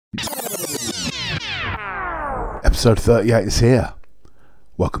Episode 38 is here.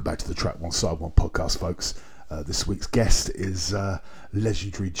 Welcome back to the Track One Side One podcast, folks. This week's guest is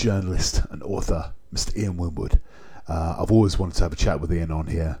legendary journalist and author, Mr. Ian Winwood. I've always wanted to have a chat with Ian on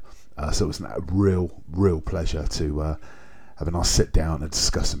here, so it was a real pleasure to have a nice sit down and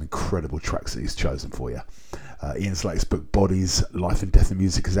discuss some incredible tracks that he's chosen for you. Ian's latest book, Bodies, Life and Death in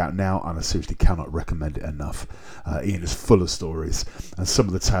Music, is out now, and I seriously cannot recommend it enough. Ian is full of stories, and some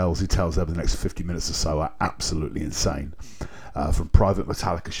of the tales he tells over the next 50 minutes or so are absolutely insane. From private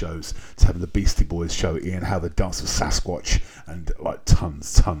Metallica shows to having the Beastie Boys show Ian how they dance with Sasquatch, and like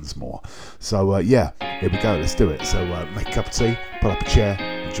tons more. So here we go, let's do it. So make a cup of tea, pull up a chair,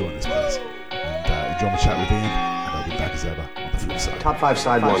 and join us, please. And enjoy my chat with Ian, and I'll be back as ever on the flip side. Top 5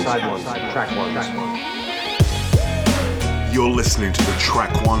 side one, track one. You're listening to the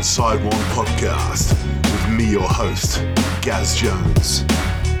Track One Side One podcast with me, your host, Gaz Jones.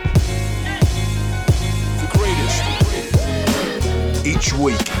 The greatest. Each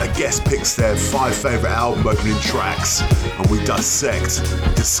week, a guest picks their 5 favourite album opening tracks, and we dissect,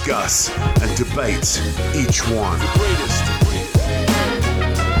 discuss, and debate each one. The greatest.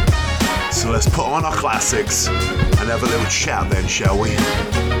 So let's put on our classics and have a little chat then, shall we?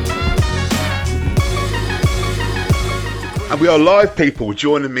 And we are live, people,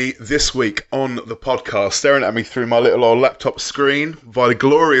 joining me this week on the podcast, staring at me through my little old laptop screen via the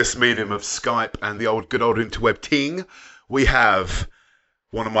glorious medium of Skype and the good old interweb ting. We have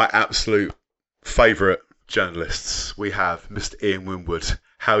one of my absolute favourite journalists. We have Mr. Ian Winwood.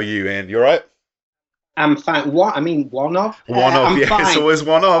 How are you, Ian? You all right? I'm fine. What? I mean, one of? Yeah, fine. It's always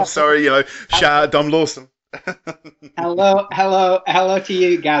one of. Sorry, shout out Dom Lawson. Hello to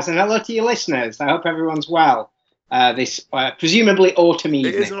you guys, and hello to your listeners. I hope everyone's well. This presumably autumn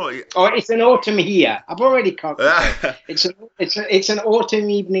evening. It's an autumn here. I've already cocked it. It's an autumn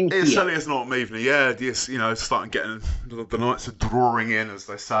evening here. It certainly is an autumn evening. Yeah, it's starting getting the nights are drawing in, as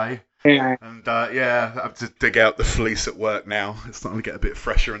they say. Yeah. And I have to dig out the fleece at work now. It's starting to get a bit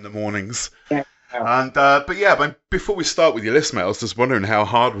fresher in the mornings. Yeah. And before we start with your list, mate, I was just wondering how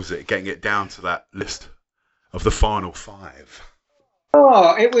hard was it getting it down to that list of the final 5?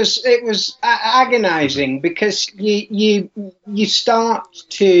 Oh, it was agonising because you start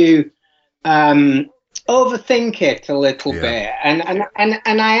to overthink it a little bit, and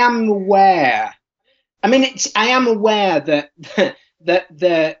I am aware. I mean, I am aware that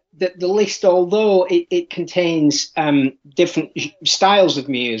the list, although it contains different styles of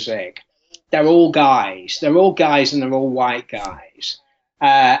music, they're all guys. They're all guys, and they're all white guys.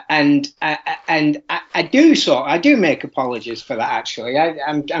 And I do make apologies for that. Actually,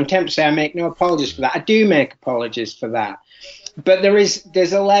 I'm tempted to say I make no apologies for that. I do make apologies for that, but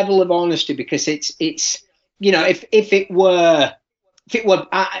there's a level of honesty because it's if it were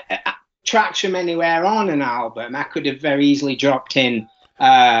tracks from anywhere on an album, I could have very easily dropped in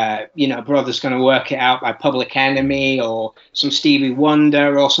Brother's Gonna Work It Out by Public Enemy or some Stevie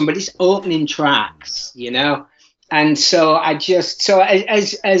Wonder or somebody's opening tracks, And so as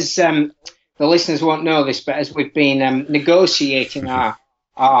the listeners won't know this, but as we've been negotiating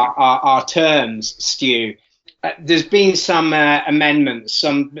our terms, Stu, there's been some amendments,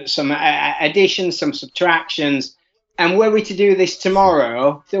 some additions, some subtractions, and were we to do this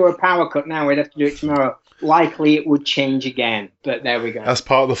tomorrow, if there were a power cut now, we'd have to do it tomorrow. Likely it would change again, but there we go. That's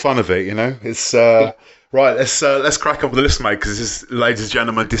part of the fun of it, It's right. Let's crack on with the list, mate, because ladies and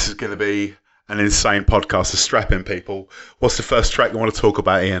gentlemen, this is going to be an insane podcast. So strap in, people. What's the first track you want to talk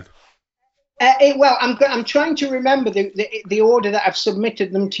about, Ian? I'm trying to remember the order that I've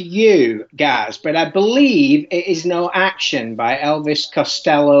submitted them to you, Gaz, but I believe it is No Action by Elvis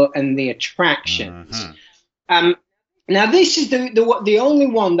Costello and the Attractions. Mm-hmm. Now, this is the only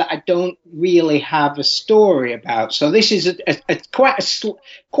one that I don't really have a story about. So this is an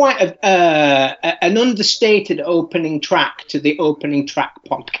understated opening track to the opening track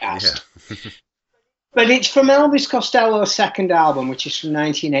podcast. Yeah. But it's from Elvis Costello's second album, which is from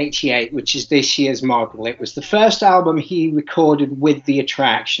 1988, which is this year's model. It was the first album he recorded with the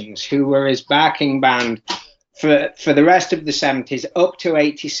Attractions, who were his backing band for the rest of the 70s up to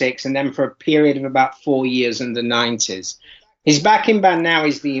 86, and then for a period of about 4 years in the 90s. His backing band now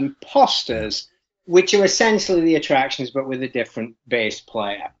is the Imposters, which are essentially the Attractions, but with a different bass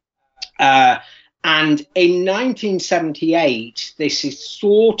player. And in 1978, this is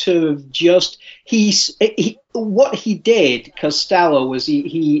sort of just what he did. Costello was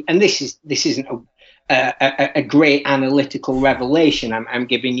he and this isn't a great analytical revelation I'm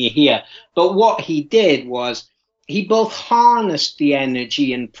giving you here, but what he did was he both harnessed the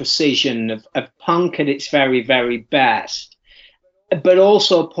energy and precision of punk at its very, very best, but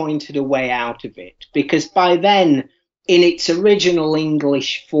also pointed a way out of it, because by then, in its original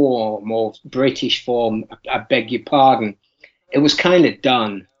English form or British form, I beg your pardon, it was kind of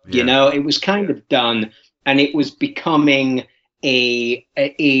done. It was kind of done, and it was becoming a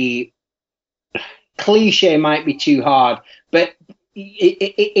cliche might be too hard, but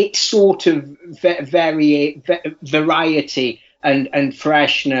it sort of variety and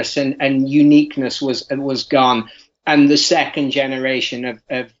freshness and uniqueness was gone. And the second generation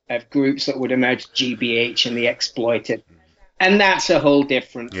of groups that would emerge, GBH and the Exploited. And that's a whole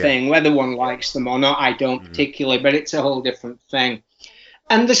different thing. Whether one likes them or not, I don't particularly, but it's a whole different thing.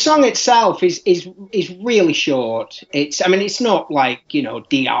 And the song itself is really short. It's not like,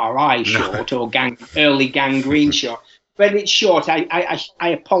 DRI short or early Gangrene short, but it's short. I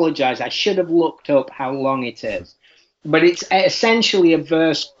apologize. I should have looked up how long it is. But it's essentially a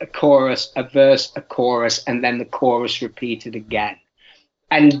verse, a chorus, a verse, a chorus, and then the chorus repeated again.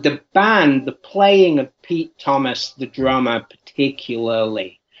 And the band, the playing of Pete Thomas, the drummer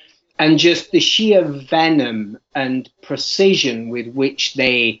particularly, and just the sheer venom and precision with which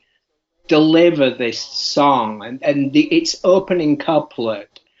they deliver this song, and its opening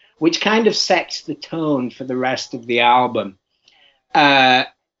couplet, which kind of sets the tone for the rest of the album. And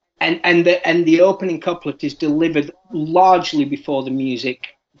the opening couplet is delivered largely before the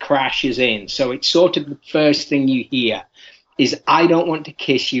music crashes in. So it's sort of the first thing you hear is, I don't want to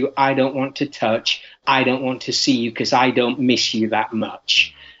kiss you, I don't want to touch, I don't want to see you because I don't miss you that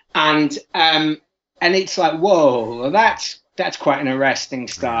much. And it's like, whoa, that's quite an arresting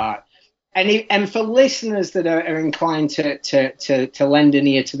start. And for listeners that are inclined to lend an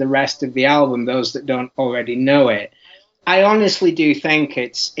ear to the rest of the album, those that don't already know it, I honestly do think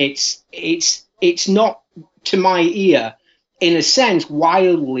it's not, to my ear, in a sense,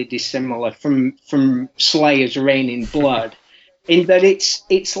 wildly dissimilar from Slayer's Rain in Blood, in that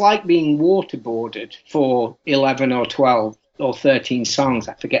it's like being waterboarded for 11 or 12 or 13 songs.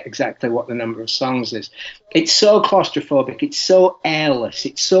 I forget exactly what the number of songs is. It's so claustrophobic, it's so airless,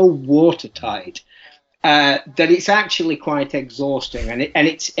 it's so watertight that it's actually quite exhausting. And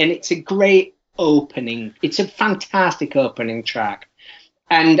it's a great opening. It's a fantastic opening track.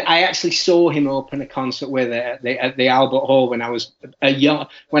 And I actually saw him open a concert with it at the Albert Hall when I was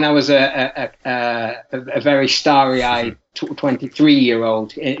a very starry-eyed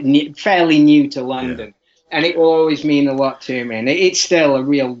 23-year-old, fairly new to London. Yeah. And it will always mean a lot to me. And it's still a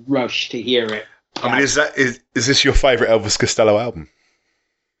real rush to hear it. I mean, is this your favourite Elvis Costello album?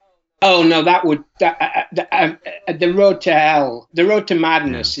 Oh no, the Road to Hell, the Road to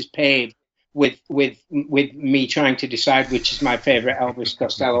Madness is paved with me trying to decide which is my favorite Elvis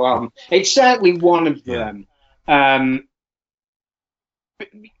Costello album. It's certainly one of them.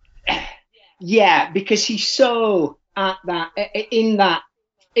 Because he's so at that in that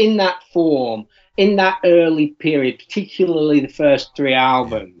form, in that early period, particularly the first three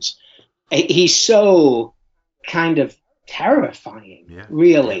albums. He's so kind of terrifying,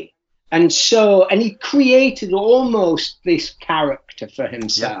 really. And he created almost this character for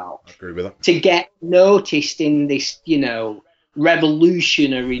himself. I agree with that. To get noticed in this,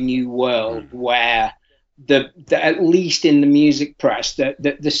 revolutionary new world where the at least in the music press,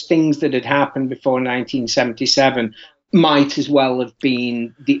 the things that had happened before 1977 might as well have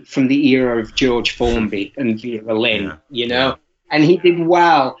been from the era of George Formby and Vera Lynn, And he did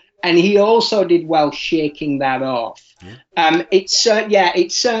well. And he also did well shaking that off. It's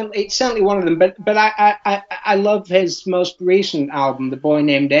certainly one of them. But I love his most recent album, The Boy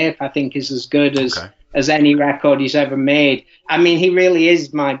Named Ape. I think is as good as any record he's ever made. I mean, he really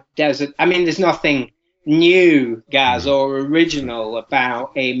is my desert. I mean, there's nothing new, Gaz, or original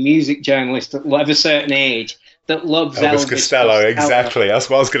about a music journalist of a certain age that loves Elvis Costello. Exactly, that's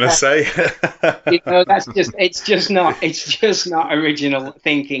what I was going to say. It's just not original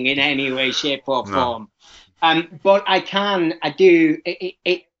thinking in any way, shape, or form. But I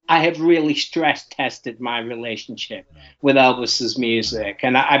have really stress tested my relationship with Elvis's music,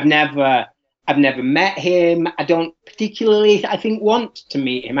 and I've never met him. I don't particularly, I think, want to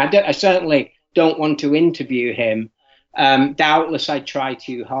meet him. I certainly don't want to interview him. Doubtless I try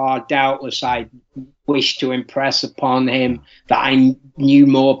too hard. Doubtless I wish to impress upon him that I knew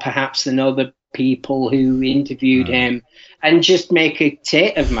more perhaps than other people who interviewed him, and just make a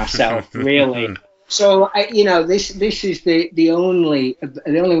tit of myself, really. So this is the only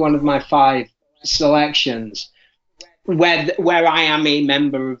one of my 5 selections where I am a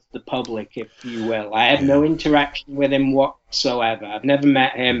member of the public, if you will. I have no interaction with him whatsoever. I've never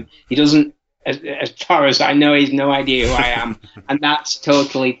met him. He doesn't. As far as I know, he's no idea who I am, and that's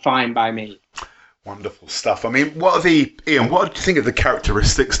totally fine by me. Wonderful stuff. I mean, what do you think of the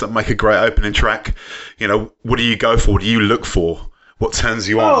characteristics that make a great opening track? You know, what do you go for? What do you look for? What turns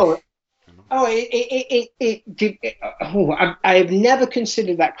you on? I have never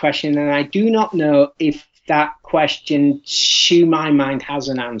considered that question, and I do not know if that question, to my mind, has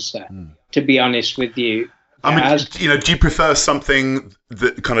an answer, to be honest with you. I mean, do you prefer something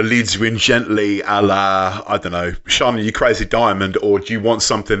that kind of leads you in gently, a la, I don't know, Shining You Crazy Diamond, or do you want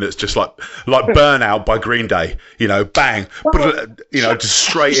something that's just like Burnout by Green Day, bang, just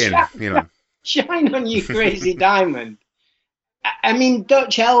straight in, Shine on You Crazy Diamond. I mean,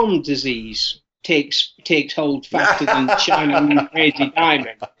 Dutch elm disease takes hold faster than Shine on You Crazy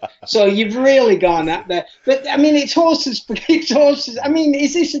Diamond. So you've really gone up there. But I mean, it's horses. I mean,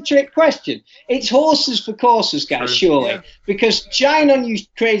 is this a trick question? It's horses for courses, guys, surely. Yeah. Because Shine on You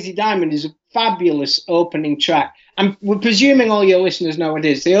Crazy Diamond is a fabulous opening track. And we're presuming all your listeners know what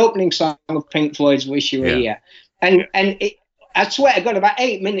it is. The opening song of Pink Floyd's Wish You Were Here. And I swear to God, about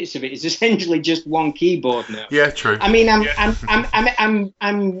 8 minutes of it is essentially just one keyboard note. Yeah, true. I mean,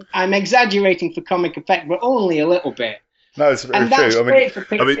 I'm exaggerating for comic effect, but only a little bit. No, it's very true. That's great for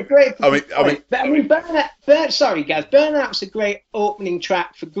Pink Floyd. Sorry, guys, Burnout's a great opening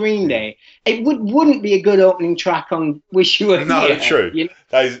track for Green Day. It wouldn't be a good opening track on Wish You Were Here. No, true.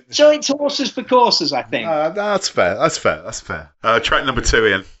 So it's horses for courses, I think. That's fair. Track number 2,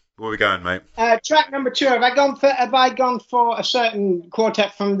 Ian. Where are we going, mate? Track number 2. Have I gone for a certain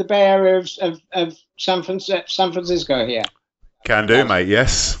quartet from the Bay Area of San Francisco here? Can do, mate.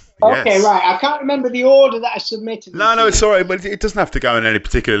 Yes. Okay, yes. Right. I can't remember the order that I submitted. No, it's all right. But it doesn't have to go in any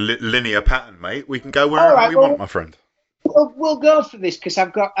particular linear pattern, mate. We can go wherever we want, my friend. We'll go for this because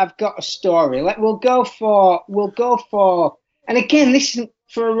I've got a story. We'll go for. And again, this isn't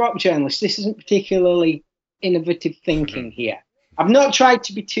for a rock journalist. This isn't particularly innovative thinking here. I've not tried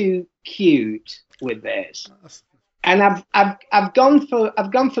to be too cute with this, and I've gone for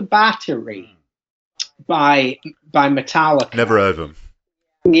Battery by Metallica. Never heard of them.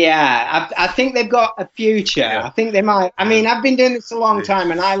 Yeah, I think they've got a future. Yeah. I think they might. I mean, I've been doing this a long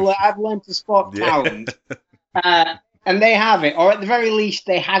time, and I've learned to spot talent, and they have it, or at the very least,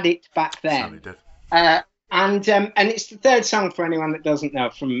 they had it back then. And it's the third song for anyone that doesn't know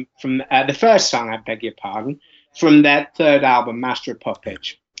from the first song. I beg your pardon. From their third album, Master of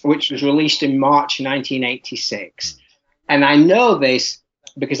Puppets, which was released in March 1986. And I know this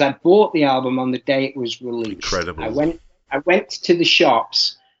because I bought the album on the day it was released. Incredible. I went to the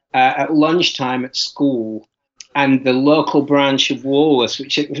shops at lunchtime at school, and the local branch of Woolworths,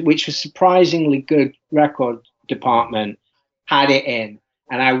 which was surprisingly good record department, had it in.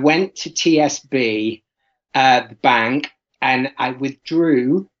 And I went to TSB, the bank, and I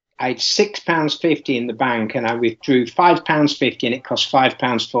withdrew. I had £6.50 in the bank, and I withdrew £5.50, and it cost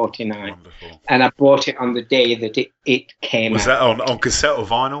 £5.49. Wonderful. And I bought it on the day that it came out. Was that on cassette or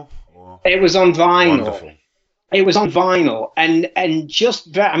vinyl? It was on vinyl. Wonderful. It was on vinyl, and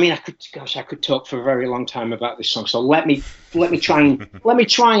just I mean, I could talk for a very long time about this song. So let me try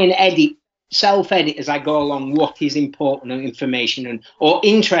and self-edit as I go along what is important information or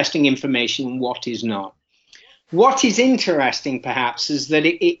interesting information and what is not. What is interesting, perhaps, is that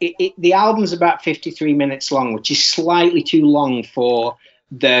the album's about 53 minutes long, which is slightly too long for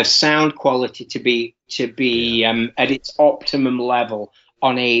the sound quality to be at its optimum level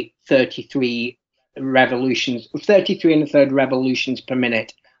on a 33 and a third revolutions per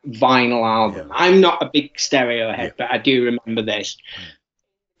minute vinyl album. Yeah. I'm not a big stereo head, but I do remember this.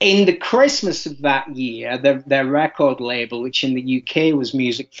 In the Christmas of that year, their record label, which in the UK was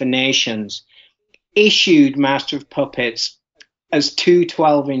Music for Nations, issued Master of Puppets as 2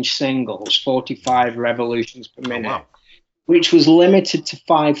 12-inch singles, 45 revolutions per minute, which was limited to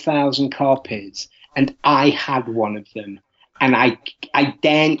 5,000 copies. And I had one of them. And I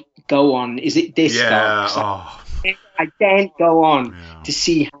daren't go on. Is it Discogs? Yeah. I daren't go on to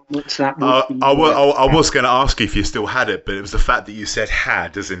see how much that would be. I was going to ask you if you still had it, but it was the fact that you said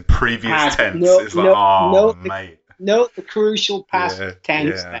had, as in previous tense. Mate. Note the crucial past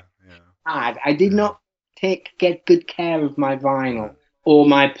tense. I did not get good care of my vinyl or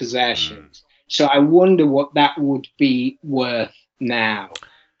my possessions. So I wonder what that would be worth now.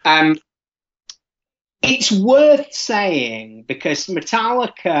 It's worth saying because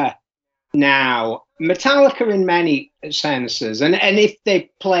Metallica in many senses, and if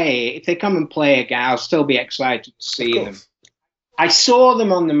they come and play again, I'll still be excited to see them. I saw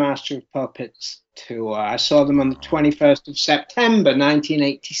them on the Master of Puppets tour. I saw them on the 21st of September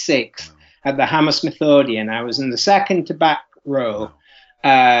 1986 at the Hammersmith Odeon. I was in the second to back row.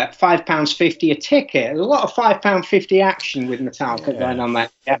 £5.50 a ticket. There's a lot of £5.50 action with Metallica going on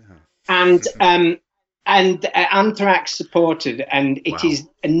that. Yeah. and Anthrax supported, and it is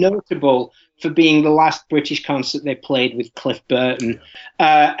notable for being the last British concert they played with Cliff Burton,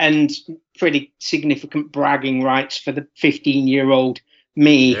 and pretty significant bragging rights for the 15-year-old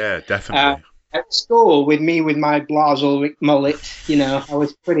me. Yeah, definitely. At school, with my Blas Ulrich mullet, I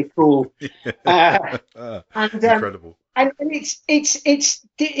was pretty cool. Incredible. And it's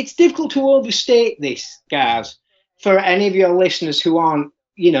difficult to overstate this, guys, for any of your listeners who aren't,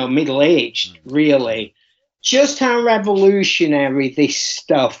 middle-aged, really, just how revolutionary this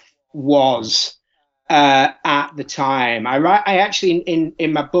stuff was at the time. I actually,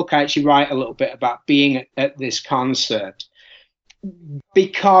 in my book, I actually write a little bit about being at this concert,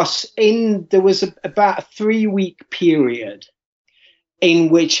 because there was about a 3-week period in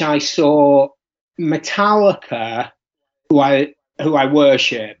which I saw Metallica, who I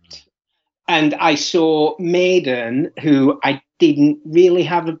worshipped, and I saw Maiden, who I didn't really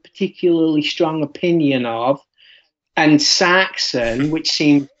have a particularly strong opinion of, and Saxon, which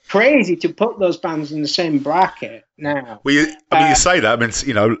seemed crazy to put those bands in the same bracket now. Well, you say that,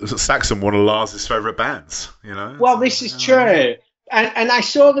 Saxon, one of Lars's favourite bands, Well, this is true. And I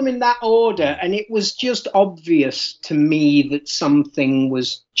saw them in that order, and it was just obvious to me that something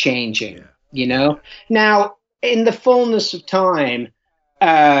was changing, Now, in the fullness of time,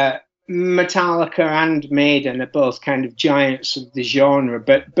 Metallica and Maiden are both kind of giants of the genre,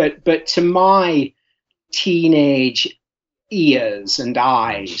 but to my teenage ears and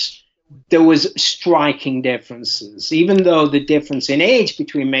eyes, there was striking differences, even though the difference in age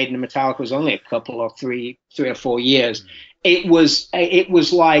between Maiden and Metallica was only a couple or three or 4 years. It was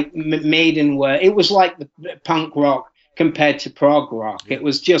like Maiden were. It was like the punk rock compared to prog rock. It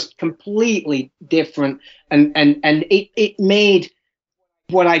was just completely different, and it made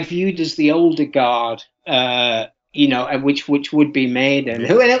what I viewed as the older guard, which would be Maiden,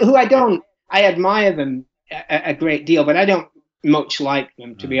 who I admire them a great deal, but I don't much like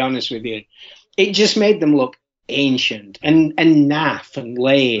them, to be honest with you. It just made them look ancient and naff and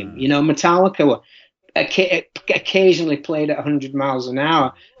lame. Metallica were occasionally played at 100 miles an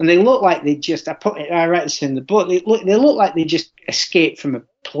hour, and they look like they just, I write this in the book, they look like they just escaped from a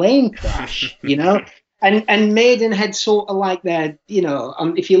plane crash, and Maiden had sort of like their,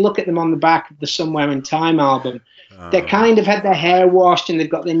 if you look at them on the back of the Somewhere in Time album, they kind of had their hair washed, and they've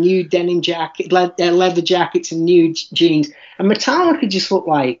got their new denim jacket, their leather jackets and new jeans, and Metallica just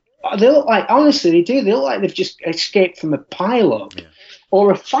honestly, they look like they've just escaped from a pile-up. Yeah. Or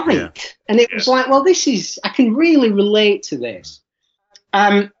a fight, and it was like, well, I can really relate to this.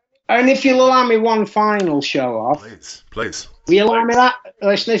 And if you'll allow me one final show off, please. Will you allow me that,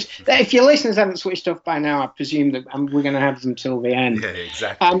 listeners? If your listeners haven't switched off by now, I presume that we're going to have them till the end. Yeah,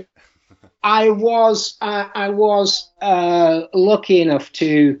 exactly. I was lucky enough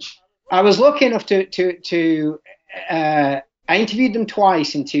to. I interviewed them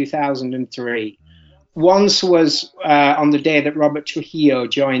twice in 2003. Once was on the day that Robert Trujillo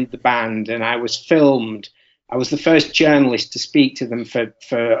joined the band, and I was filmed. I was the first journalist to speak to them for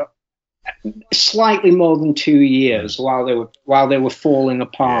slightly more than 2 years while they were falling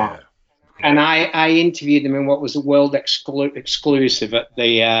apart. Yeah. And I interviewed them in what was a world exclusive at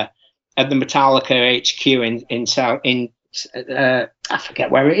the Metallica HQ in I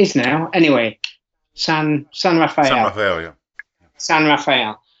forget where it is now. Anyway, San Rafael. San Rafael, yeah. San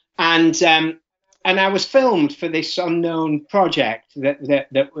Rafael, and I was filmed for this unknown project that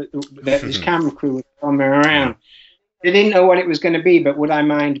this camera crew was filming around. They didn't know what it was going to be, but would I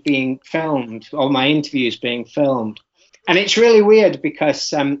mind being filmed, or my interviews being filmed? And it's really weird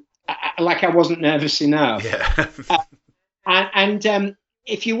because I wasn't nervous enough. Yeah.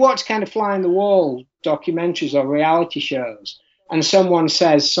 If you watch kind of fly on the wall documentaries or reality shows, and someone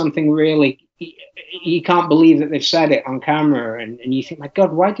says something really, you can't believe that they've said it on camera, and you think, my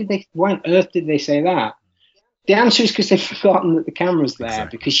God, why on earth did they say that? The answer is because they've forgotten that the camera's there,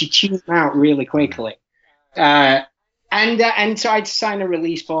 because you tune them out really quickly. And so I had to sign a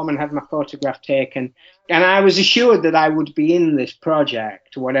release form and have my photograph taken, and I was assured that I would be in this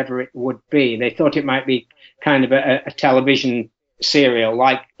project, whatever it would be. They thought it might be kind of a television serial,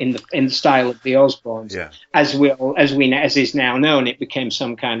 like in the style of the Osbournes. Yeah. As is now known, it became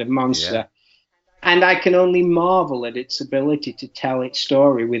some kind of monster. Yeah. And I can only marvel at its ability to tell its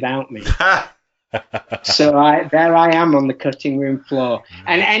story without me. So there I am on the cutting room floor.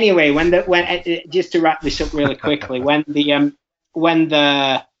 And anyway, when just to wrap this up really quickly, when the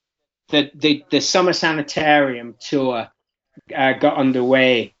Summer Sanitarium tour got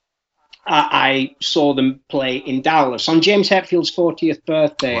underway, I saw them play in Dallas on James Hetfield's 40th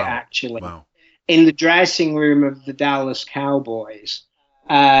birthday, actually, in the dressing room of the Dallas Cowboys.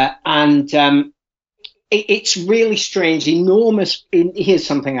 and it's really strange. Enormous. Here's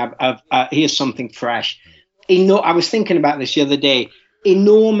something. Here's something fresh. I was thinking about this the other day.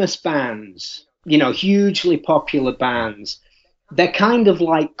 Enormous bands, hugely popular bands. They're kind of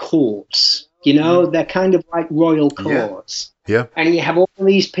like courts. They're kind of like royal courts. Yeah. And you have all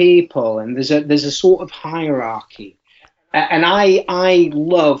these people, and there's a sort of hierarchy. And I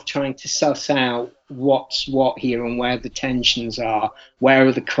love trying to suss out what's what here and where the tensions are, where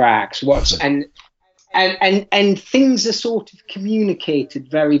are the cracks, and things are sort of communicated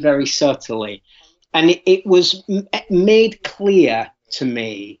very, very subtly. And it was made clear to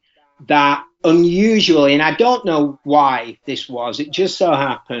me that unusually, and I don't know why this was, it just so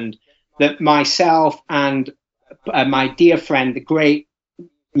happened that myself and my dear friend, the great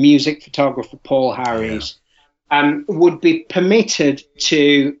music photographer Paul Harries, would be permitted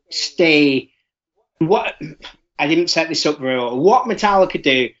to stay. I didn't set this up very well. What Metallica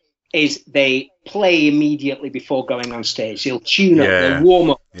do is they play immediately before going on stage. They'll tune up, they'll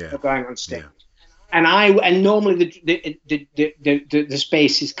warm up before going on stage. And normally the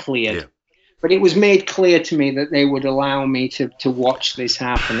space is cleared. Yeah. But it was made clear to me that they would allow me to watch this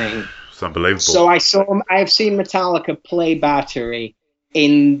happening. It's unbelievable. So I have seen Metallica play Battery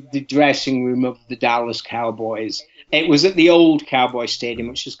in the dressing room of the Dallas Cowboys. It was at the old Cowboy Stadium,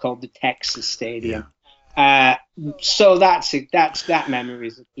 which is called the Texas Stadium. So that memory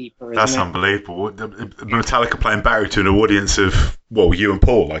is a keeper. That's unbelievable. Metallica playing Battery to an audience of you and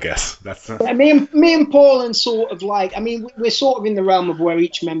Paul, I guess. That's me and Paul, and sort of like, we're sort of in the realm of where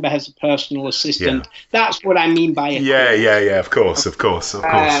each member has a personal assistant. Yeah. That's what I mean by it. Yeah. Of course.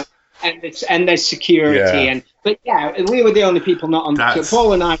 And there's security, but we were the only people not on the tour.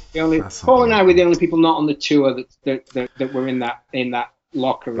 Paul and I were the only people not on the tour that were in that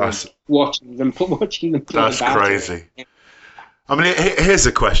locker room watching them play. That's crazy. Here's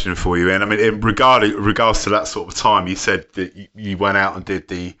a question for you, Ian. In regards to that sort of time, you said that you went out and did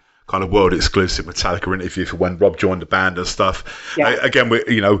the kind of world exclusive Metallica interview for when Rob joined the band and stuff. Yeah. Again,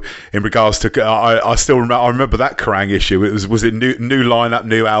 in regards to, I still remember. I remember that Kerrang issue. Was it new lineup,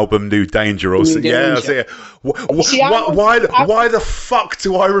 new album, New Danger, or something? Yeah. Why the fuck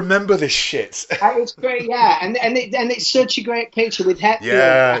do I remember this shit? It's great, and it's such a great picture with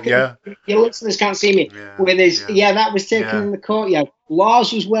Hetfield. Your listeners can't see me. With his, that was taken in the courtyard.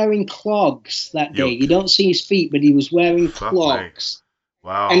 Lars was wearing clogs that day. You don't see his feet, but he was wearing clogs.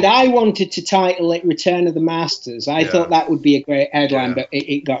 Wow. And I wanted to title it Return of the Masters. I thought that would be a great headline, but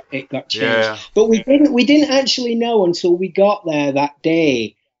it got changed. Yeah. But we didn't actually know until we got there that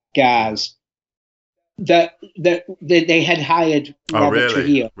day, Gaz, that they had hired Robert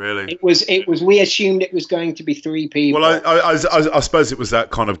Trujillo. Really? It was we assumed it was going to be 3 people. Well, I suppose it was that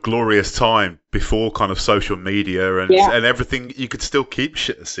kind of glorious time before kind of social media and everything. You could still keep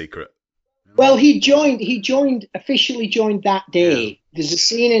shit a secret. Well, he officially joined that day. Yeah. There's a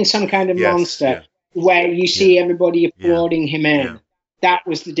scene in Some Kind of Monster where you see everybody applauding him in. Yeah. That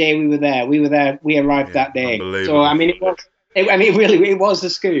was the day we were there. We arrived that day. So it was the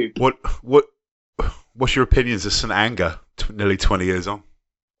scoop. What's your opinions of St. Anger nearly 20 years on?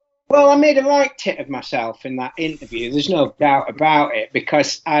 Well, I made a right tit of myself in that interview. There's no doubt about it,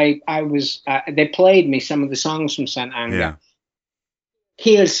 because I was they played me some of the songs from St. Anger. Yeah.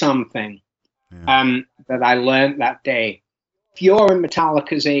 Here's something that I learned that day. If you're in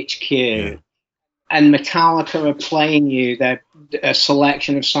Metallica's HQ and Metallica are playing you a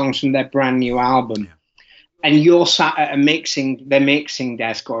selection of songs from their brand new album, and you're sat at their mixing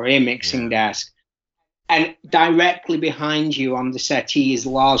desk or a mixing desk, and directly behind you on the settee is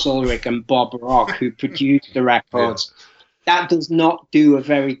Lars Ulrich and Bob Rock, who produced the records. That does not do a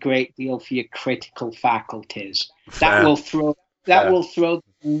very great deal for your critical faculties. Fair. That will throw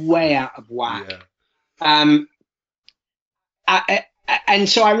way out of whack. And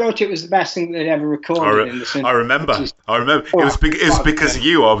so I wrote it was the best thing they'd ever recorded in the cinema. I remember. It was because of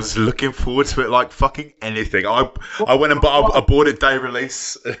you. I was looking forward to it like fucking anything. I went and bought it day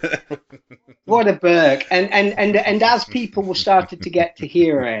release. What a berg! And as people started to get to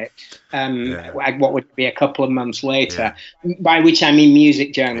hear it, what would be a couple of months later, by which I mean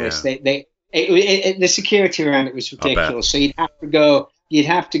music journalists, the security around it was ridiculous. So you'd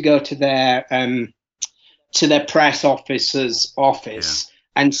have to go to their press officer's office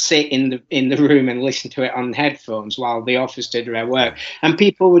and sit in the room and listen to it on headphones while the office did their work. And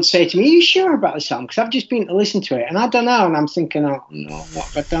people would say to me, "Are you sure about the song? Because I've just been to listen to it and I don't know." And I'm thinking, "Oh no, what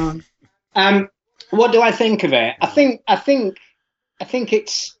have I done?" What do I think of it? I think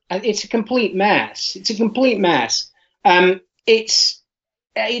it's a complete mess. It's a complete mess. It's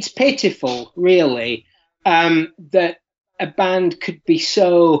pitiful, really, that a band could be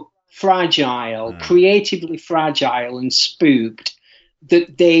so fragile, creatively fragile and spooked,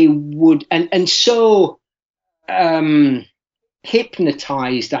 that they would, and so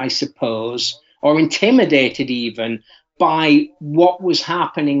hypnotized, I suppose, or intimidated even by what was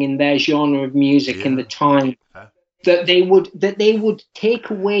happening in their genre of music in the time, that they would take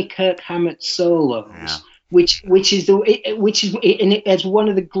away Kirk Hammett's solos, which is as one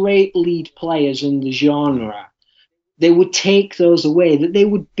of the great lead players in the genre. They would take those away, that they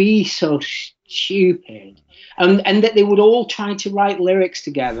would be so stupid, and that they would all try to write lyrics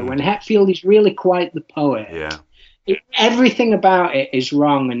together when Hetfield is really quite the poet. Yeah. Everything about it is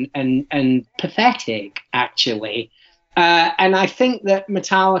wrong and pathetic, actually. And I think that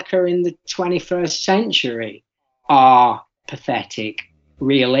Metallica in the 21st century are pathetic,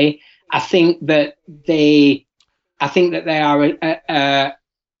 really. I think that they are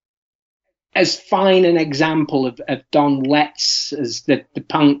as fine an example of Don Letts as the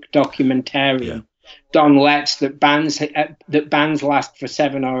punk documentarian. Don Letts, that bands last for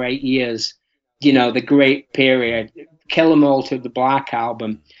 7 or 8 years. You know, the great period. Kill 'Em All to the Black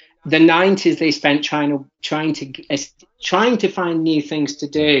Album. The 90s they spent trying to find new things to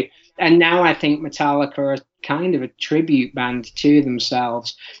do, and now I think Metallica are kind of a tribute band to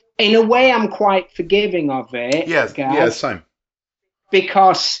themselves. In a way, I'm quite forgiving of it. Yeah, same.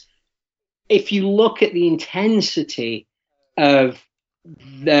 Because if you look at the intensity of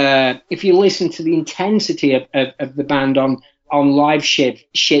if you listen to the intensity of the band on Live Shit,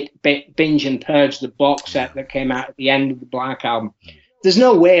 Binge and Purge, the box set that came out at the end of the Black Album, there's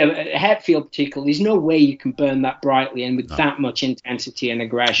no way, Hetfield particularly, there's no way you can burn that brightly and with that much intensity and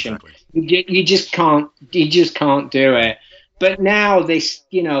aggression. Exactly. You just can't do it. But now this,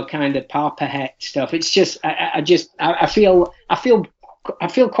 kind of Papa Het stuff, it's just, I feel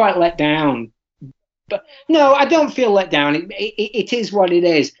quite let down. But no, I don't feel let down. It is what it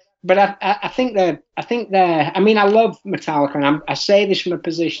is. But I think they're. I mean, I love Metallica, and I say this from a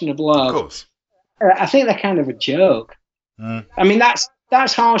position of love. Of course. I think they're kind of a joke. I mean, that's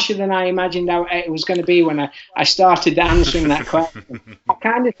harsher than I imagined it was going to be when I started answering that question. I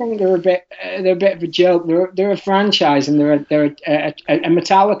kind of think they're a bit of a joke. They're a franchise, and they're a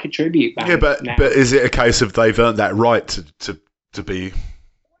Metallica tribute band. Yeah, but is it a case of they've earned that right to be?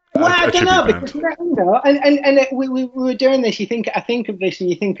 Well, I don't know, because and we were doing this. I think of this, and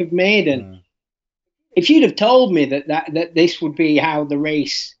you think of Maiden. If you'd have told me that this would be how the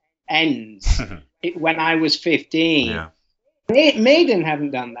race ends when I was 15, Maiden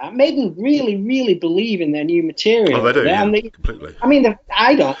haven't done that. Maiden really, really believe in their new material. Oh, they do, completely. I mean,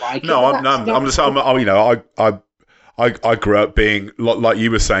 I don't like it. I'm just, I grew up being like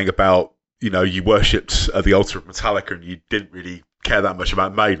you were saying about, you worshipped the altar of Metallica and you didn't really care that much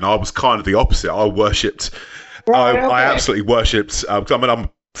about Maiden. I was kind of the opposite. I worshipped. I absolutely worshipped. I'm a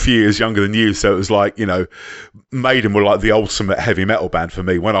few years younger than you, so it was like, Maiden were like the ultimate heavy metal band for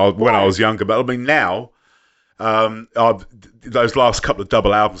me when I was younger. But I mean now, those last couple of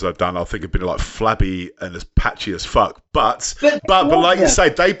double albums I've done, I think have been like flabby and as patchy as fuck. But like you say,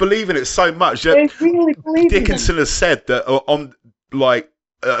 they believe in it so much. They really believe Dickinson has said that on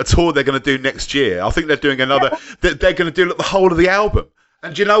a tour they're going to do next year. I think they're doing another. They're going to do the whole of the album.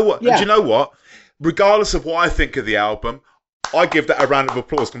 And do you know what? Yeah. And do you know what? Regardless of what I think of the album, I give that a round of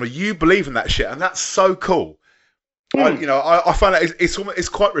applause. You believe in that shit, and that's so cool. I find that it's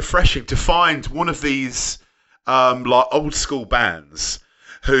quite refreshing to find one of these like old school bands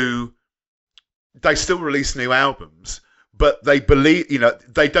who they still release new albums. But they believe,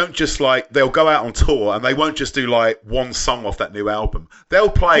 they don't just they'll go out on tour and they won't just do one song off that new album. They'll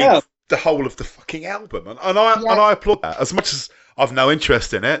play the whole of the fucking album. And I applaud that. As much as I've no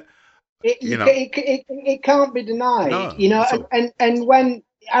interest in it, it can't be denied. No, and when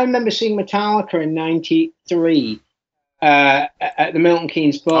I remember seeing Metallica in '93 at the Milton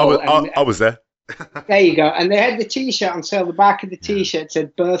Keynes Bowl. I was there. There you go. And they had the T-shirt on sale. The back of the T-shirt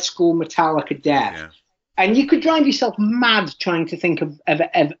said Birth School Metallica Death. Yeah. And you could drive yourself mad trying to think of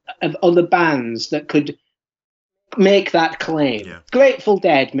other bands that could make that claim. Yeah. Grateful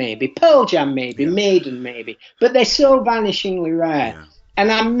Dead, maybe. Pearl Jam, maybe. Maiden, maybe. But they're so vanishingly rare. Yeah.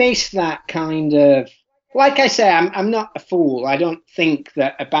 And I miss that kind of... Like I say, I'm not a fool. I don't think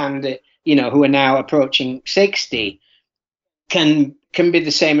that a band that, who are now approaching 60 can be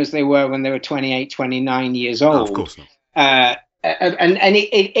the same as they were when they were 28, 29 years old. No, of course not. And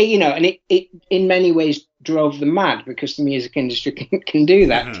it in many ways drove them mad because the music industry can do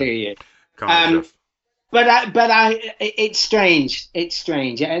that to you. But it's strange. It's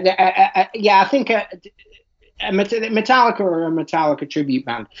strange. I think Metallica are a Metallica tribute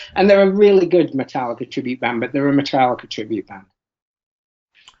band, and they're a really good Metallica tribute band, but they're a Metallica tribute band.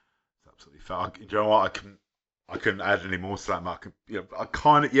 Absolutely fair. You know what? I couldn't add any more to that.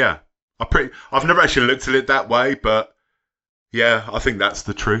 I've never actually looked at it that way, but yeah, I think that's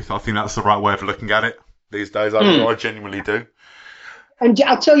the truth. I think that's the right way of looking at it these days. I genuinely do. And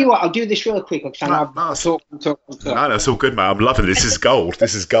I'll tell you what, I'll do this real quick because I'm talking. No, that's all good, mate. I'm loving it. This is gold.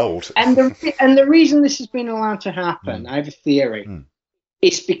 This is gold. And the reason this has been allowed to happen, I have a theory,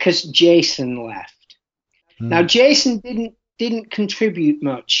 it's because Jason left. Now, Jason didn't contribute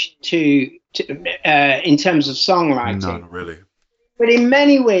much to in terms of songwriting. No, not really. But in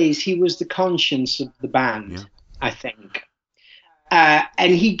many ways, he was the conscience of the band, I think.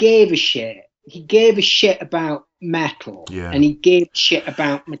 And he gave a shit. He gave a shit about metal, and he gave a shit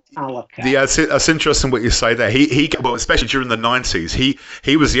about Metallica. Yeah, that's interesting what you say there. He especially during the 90s,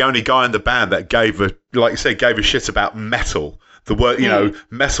 he was the only guy in the band that gave a shit about metal. The word,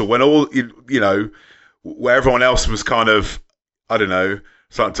 metal, when all, where everyone else was kind of, I don't know,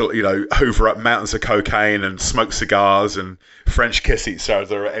 starting to, hoover up mountains of cocaine and smoke cigars and French kiss each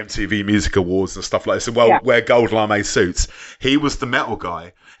other at MTV Music Awards and stuff like this. And wear gold lame suits. He was the metal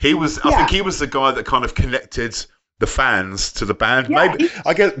guy. I think he was the guy that kind of connected the fans to the band. Maybe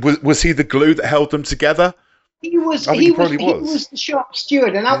I guess was he the glue that held them together? He was the shop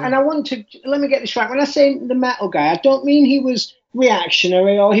steward, and I want to let me get this right. When I say the metal guy, I don't mean he was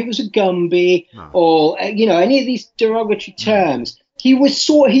reactionary or he was a Gumby or any of these derogatory terms. He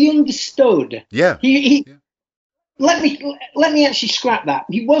understood. Yeah. Let me actually scrap that.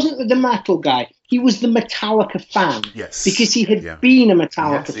 He wasn't the metal guy. He was the Metallica fan. Yes. Because he had been a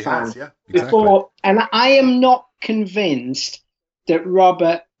Metallica fan before. And I am not convinced that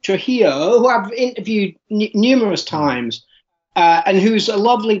Robert Trujillo, who I've interviewed numerous times, and who's a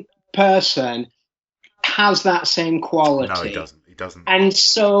lovely person, has that same quality. No, he doesn't. And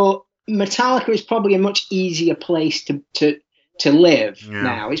so Metallica is probably a much easier place to live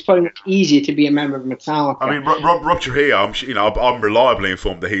now. It's probably much easier to be a member of Metallica. I mean, Rob Trujillo, I'm reliably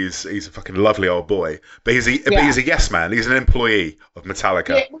informed that he's a fucking lovely old boy, but he's a yes man. He's an employee of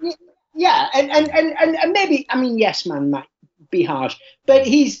Metallica. Yeah, and maybe, I mean, yes man might be harsh, but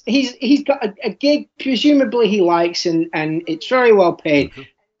he's got a gig presumably he likes, and it's very well paid.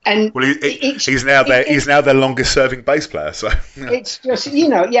 And he's now their longest serving bass player. So it's just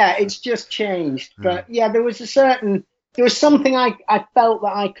it's just changed. But there was something I felt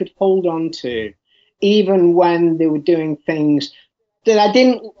that I could hold on to, even when they were doing things that I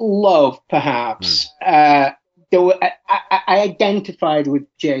didn't love. Perhaps I identified with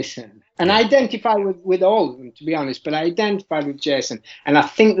Jason, and I identified with all of them, to be honest. But I identified with Jason, and I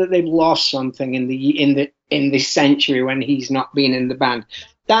think that they've lost something in this century when he's not been in the band.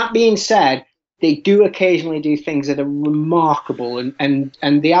 That being said, they do occasionally do things that are remarkable, and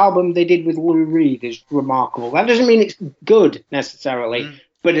the album they did with Lou Reed is remarkable. That doesn't mean it's good necessarily,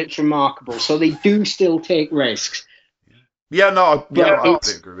 but it's remarkable. So they do still take risks. Yeah, no, I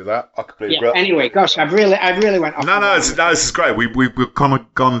completely agree with that. I completely agree. Anyway, gosh, I really went off. No, this is great. We've kind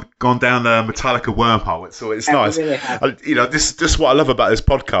of gone down the Metallica wormhole. So it's nice. Really this is what I love about this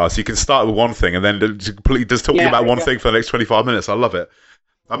podcast. You can start with one thing and then completely just talking about one thing for the next 25 minutes. I love it.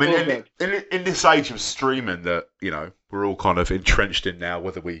 I mean, in this age of streaming that, we're all kind of entrenched in now,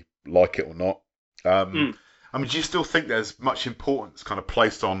 whether we like it or not. I mean, do you still think there's much importance kind of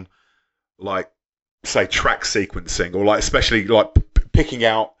placed on, like, say, track sequencing, or like especially like picking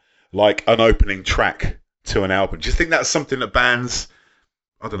out like an opening track to an album? Do you think that's something that bands,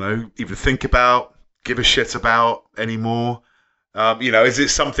 I don't know, even think about, give a shit about anymore? Is it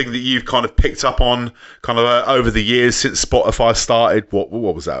something that you've kind of picked up on kind of over the years since Spotify started? What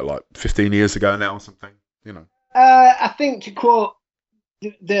was that, like 15 years ago now or something? I think, to quote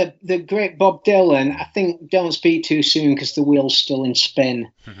the great Bob Dylan, I think don't speak too soon because the wheel's still in spin.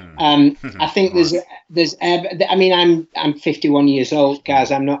 I think I'm 51 years old,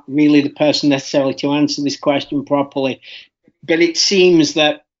 guys. I'm not really the person necessarily to answer this question properly, but it seems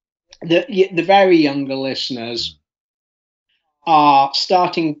that the very younger listeners are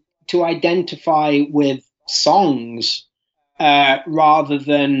starting to identify with songs rather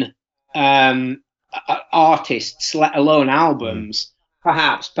than artists, let alone albums.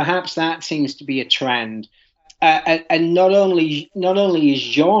 Perhaps that seems to be a trend, and not only is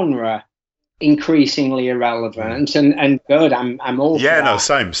genre increasingly irrelevant and good. I'm all for that. No,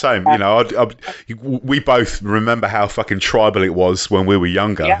 same. We both remember how fucking tribal it was when we were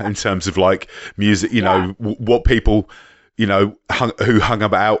younger in terms of like music. What people who hung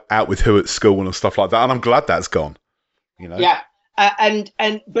out with who at school and stuff like that. And I'm glad that's gone.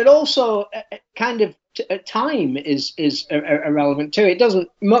 but also kind of time is irrelevant too. It doesn't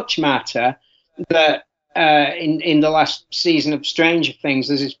much matter that in the last season of Stranger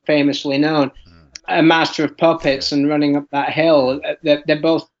Things, as is famously known, a Master of Puppets and Running Up That Hill, they're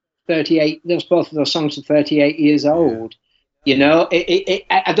both 38. Both of those songs are 38 years old. You know,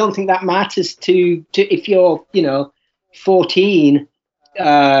 I don't think that matters to if you're 14.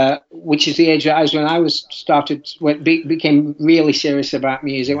 Which is the age that I was when I became really serious about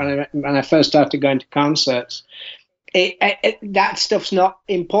music, when I first started going to concerts. That stuff's not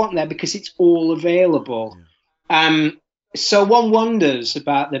important there because it's all available. So one wonders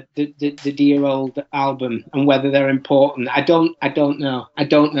about the Dear Old album and whether they're important. I don't know. I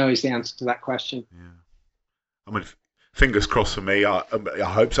don't know is the answer to that question. I mean, fingers crossed for me. I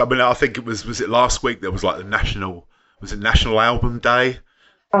hope so. I mean, I think it was it last week there was like the National Album Day?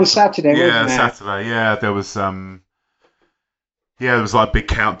 On Saturday, yeah, wasn't it? Saturday. Yeah, there was there was like a big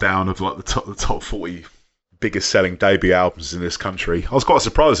countdown of like the top 40 biggest selling debut albums in this country. I was quite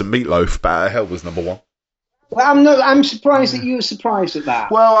surprised that Meatloaf, Better Hell, was number one. Well, I'm surprised that you were surprised at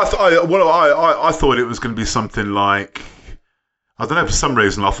that. Well, I thought it was going to be something like, I don't know, for some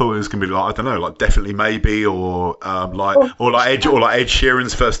reason I thought it was going to be like, I don't know, like Definitely Maybe, or like Ed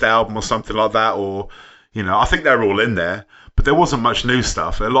Sheeran's first album or something like that, or I think they're all in there. But there wasn't much new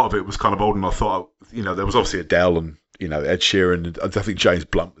stuff. A lot of it was kind of old, and I thought, there was obviously Adele and, Ed Sheeran, and I think James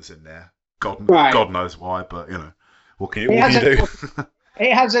Blunt was in there. God knows why, but, what can you do?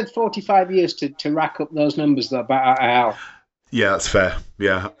 It has had 45 years to rack up those numbers, though, about how. Yeah, that's fair.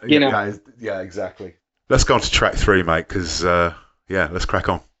 Yeah. Yeah, exactly. Let's go on to track 3, mate, because, let's crack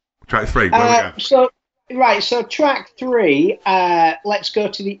on. Track 3, where we go? So track 3, let's go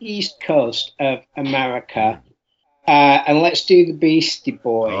to the East Coast of America. And let's do the Beastie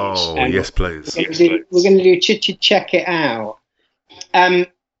Boys. Oh, yes, please. We're going to do Check It Out. And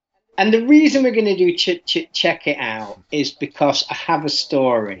the reason we're going to do Check It Out is because I have a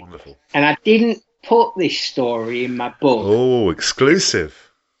story. Wonderful. And I didn't put this story in my book. Oh,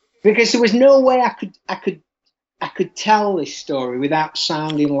 exclusive. Because there was no way I could tell this story without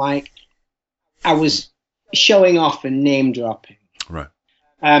sounding like I was showing off and name dropping. Right.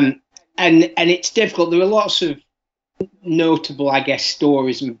 And it's difficult. There are lots of notable, I guess,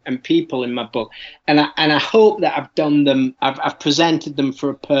 stories and people in my book, and I hope that I've done them. I've presented them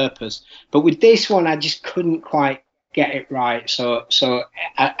for a purpose. But with this one, I just couldn't quite get it right, so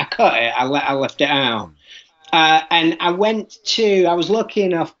I cut it. I left it out, and I was lucky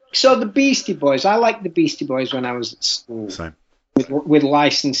enough. So the Beastie Boys. I liked the Beastie Boys when I was at school. Same. With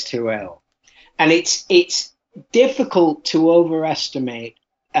License to Ill, and it's difficult to overestimate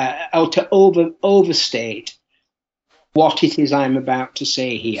or to overstate what it is I'm about to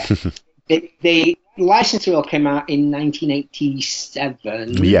say here. The License to Ill came out in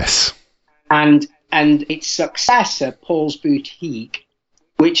 1987. Yes. And its successor, Paul's Boutique,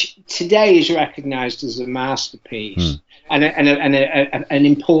 which today is recognised as a masterpiece and an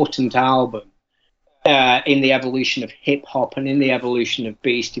important album in the evolution of hip hop and in the evolution of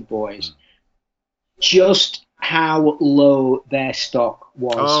Beastie Boys. Just how low their stock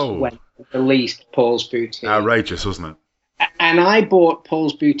was when they released Paul's Boutique. Outrageous, wasn't it? And I bought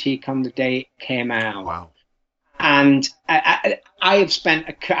Paul's Boutique on the day it came out. Wow. And I have spent,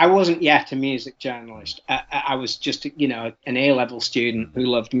 I wasn't yet a music journalist. I was just, an A-level student who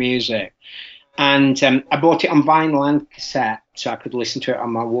loved music. And I bought it on vinyl and cassette so I could listen to it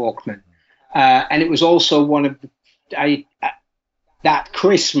on my Walkman. And it was also one of that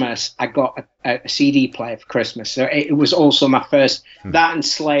Christmas, I got a CD player for Christmas. So it was also my first, that and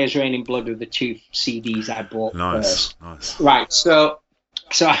Slayer's Raining Blood were the two CDs I bought first. Nice. Right, so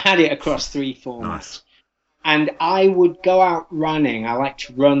I had it across 3 formats. Nice. And I would go out running. I like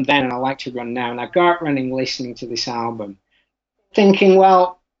to run then and I like to run now. And I go out running listening to this album, thinking,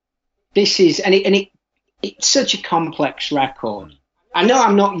 well, this is, it's such a complex record. I know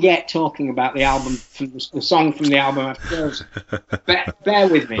I'm not yet talking about the album, the song from the album I've chosen. Bear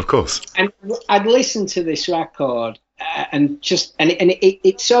with me. Of course. And I'd listen to this record,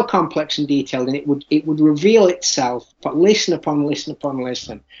 it's so complex and detailed, and it would reveal itself, but listen upon listen upon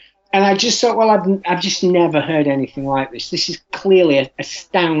listen. And I just thought, well, I've just never heard anything like this. This is clearly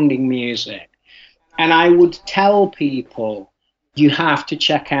astounding music. And I would tell people, you have to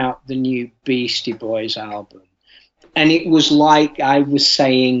check out the new Beastie Boys album. And it was like I was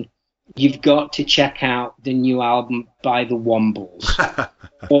saying, you've got to check out the new album by the Wombles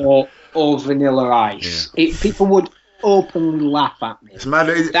or Vanilla Ice. Yeah. People would openly laugh at me. It's mad.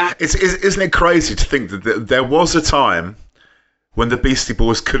 Isn't it crazy to think that there was a time when the Beastie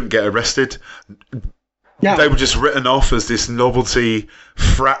Boys couldn't get arrested? No. They were just written off as this novelty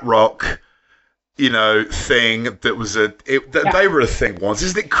frat rock thing that was they were a thing once.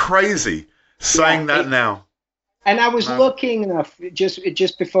 Isn't it crazy saying that now? And I was lucky enough,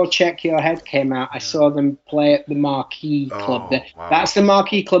 just before Check Your Head came out, I saw them play at the Marquee Club. Wow. That's the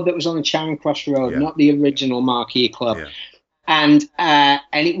Marquee Club that was on the Charing Cross Road, not the original Marquee Club. Yeah. And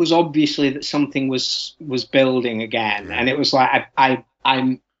it was obviously that something was building again, and it was like I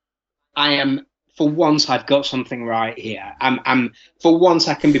am, for once I've got something right here. I'm for once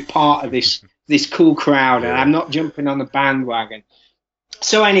I can be part of this cool crowd, and I'm not jumping on the bandwagon.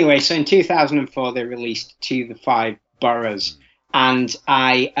 So anyway, in 2004 they released To the Five Boroughs, and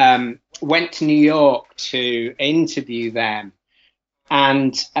I went to New York to interview them,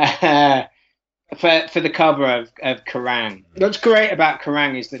 and for the cover of Kerrang. What's great about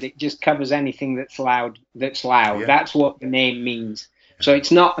Kerrang is that it just covers anything that's loud. Yeah. That's what the name means. So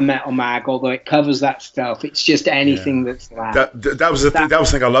it's not a metal mag, although it covers that stuff. It's just anything that's loud. That was the thing. That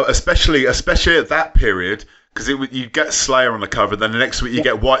was the thing I love, especially at that period, because you get Slayer on the cover, then the next week you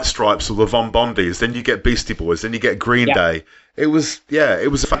get White Stripes or the Von Bondies, then you get Beastie Boys, then you get Green Day. It was a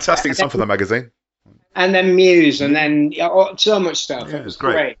fantastic time for the magazine. And then Muse, and then so much stuff. Yeah, it was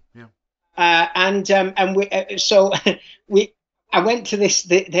great. Yeah. I went to this.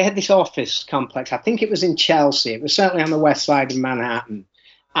 They had this office complex. I think it was in Chelsea. It was certainly on the west side of Manhattan,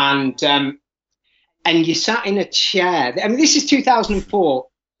 and you sat in a chair. I mean, this is 2004,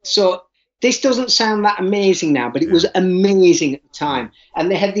 so this doesn't sound that amazing now, but it was amazing at the time. And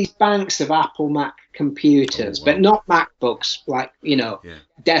they had these banks of Apple Mac computers, but not MacBooks, like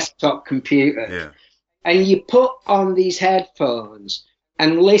desktop computers. Yeah. And you put on these headphones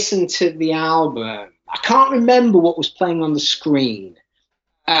and listen to the album. I can't remember what was playing on the screen,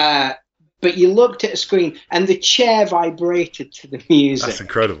 but you looked at a screen and the chair vibrated to the music. That's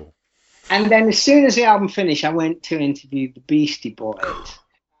incredible. And then as soon as the album finished, I went to interview the Beastie Boys.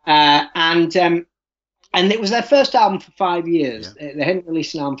 And it was their first album for 5 years. Yeah. They hadn't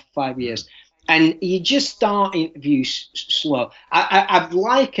released an album for 5 years. And you just start interviews slow. I've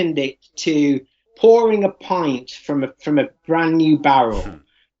likened it to pouring a pint from a brand new barrel.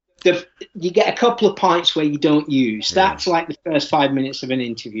 You get a couple of pints where you don't use. That's like the first 5 minutes of an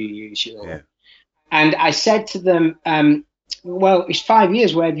interview usually. Yeah. And I said to them, well, it's 5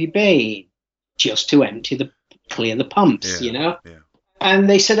 years. Where have you been? Just to clear the pumps, Yeah. And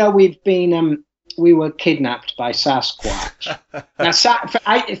they said, we've been, we were kidnapped by Sasquatch. Now,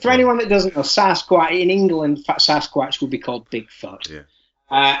 for anyone that doesn't know, Sasquatch, in England, Sasquatch would be called Bigfoot. Yeah.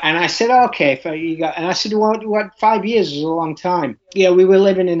 And I said, okay, and I said, what 5 years is a long time. Yeah, we were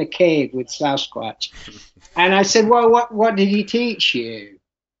living in a cave with Sasquatch. And I said, well, what did he teach you?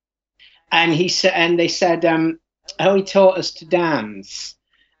 And they said, he taught us to dance.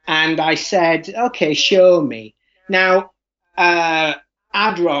 And I said, okay, show me. Now,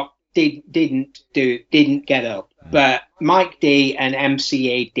 Ad Rock didn't get up, but Mike D and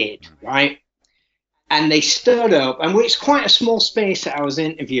MCA did, right? And they stood up, and it's quite a small space that I was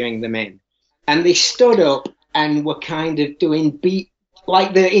interviewing them in. And they stood up and were kind of doing beat,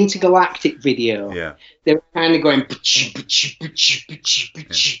 like the Intergalactic video. Yeah. They were kind of going,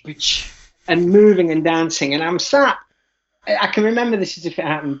 and moving and dancing. And I'm sat, I can remember this as if it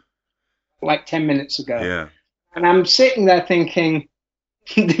happened like 10 minutes ago. Yeah. And I'm sitting there thinking,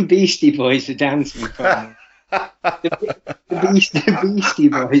 the Beastie Boys are dancing for me. The Beastie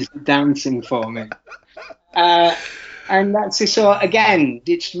Boys are dancing for me. And that's so again,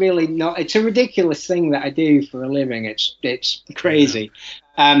 it's really not. It's a ridiculous thing that I do for a living. It's crazy,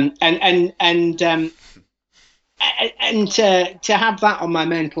 and to have that on my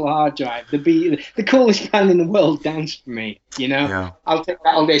mental hard drive, the coolest band in the world dance for me, I'll take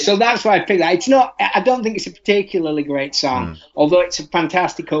that all day. So that's why I picked that. It's not. I don't think it's a particularly great song, although it's a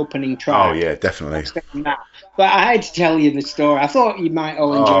fantastic opening track. Oh yeah, definitely. But I had to tell you the story. I thought you might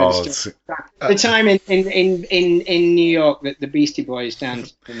all enjoy the story. The time in New York that the Beastie Boys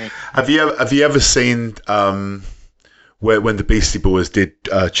danced for me. Have you ever seen when the Beastie Boys did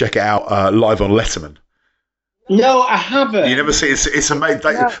Check It Out live on Letterman? No, I haven't. You never see it's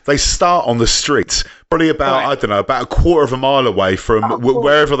amazing. They start on the streets, probably about about a quarter of a mile away from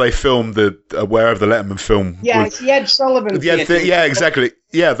wherever they filmed wherever the Letterman film. Yeah, it's the Ed Sullivan Theatre. Yeah, exactly.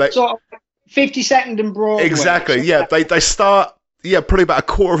 Yeah, sort of 52nd and Broadway. Exactly. Yeah, they start. Yeah, probably about a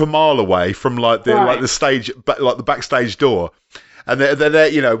quarter of a mile away from the stage, like the backstage door. And they're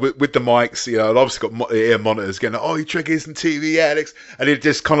there, with the mics, and obviously got ear monitors going, you trickies and TV addicts. And it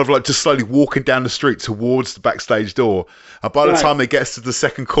just kind of like just slowly walking down the street towards the backstage door. And by the time it gets to the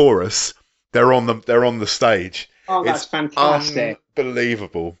second chorus, they're on the stage. Oh, that's fantastic.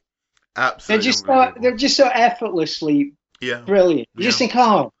 Unbelievable. Absolutely. They're just so effortlessly brilliant. You just think,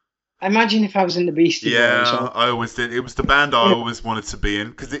 Imagine if I was in the Beastie Boys. Yeah, I always did. It was the band I always wanted to be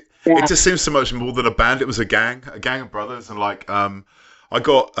in because it just seems so much more than a band. It was a gang of brothers, and like I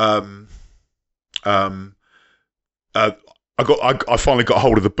got I finally got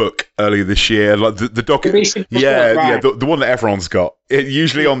hold of the book earlier this year, like the document. Yeah, right. Yeah, the one that everyone's got.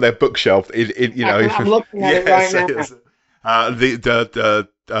 Usually on their bookshelf. I'm looking at it right now.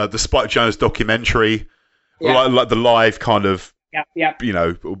 The Spike Jonze documentary, like the live kind of. Yep. You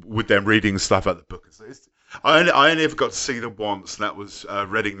know, with them reading stuff out the book. I only ever got to see them once, and that was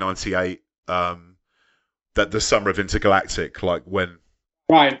Reading '98. That the Summer of Intergalactic, like when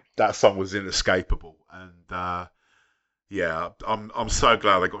that song was inescapable, and I'm so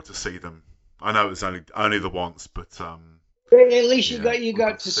glad I got to see them. I know it was only the once, but at least you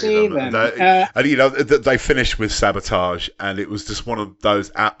got to see them. And they finished with Sabotage, and it was just one of those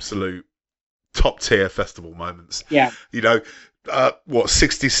absolute top tier festival moments. Yeah,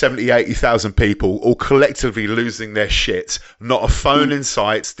 60, 70, 80,000 people all collectively losing their shit. Not a phone in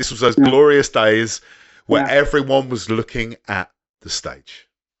sight. This was those glorious days where everyone was looking at the stage.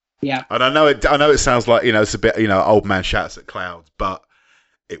 Yeah. And I know it sounds like, it's a bit, old man shouts at clouds, but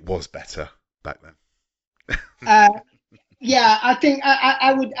it was better back then. I think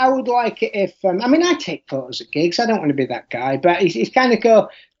I would like it if, I take photos at gigs. I don't want to be that guy, but it's kind of go,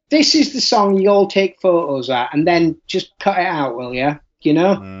 this is the song you all take photos at, and then just cut it out, will you?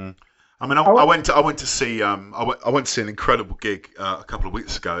 I went to see an incredible gig a couple of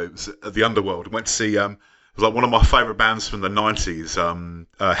weeks ago. It was at the Underworld. I went to see it was like one of my favourite bands from the 90s.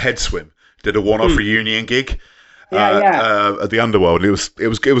 Head Swim did a one-off reunion gig at the Underworld. It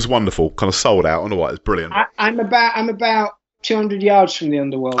was wonderful. Kind of sold out. I don't know what. It's brilliant. I'm about 200 yards from the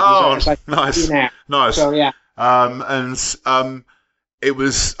Underworld. Oh, nice. So yeah. It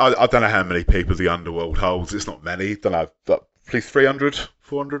was, I don't know how many people the Underworld holds. It's not many. Don't know, please 300,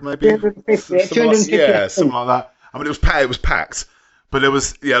 400 maybe? 250. Yeah, something like that. It was packed. But there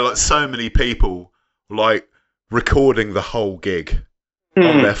was, like so many people, like, recording the whole gig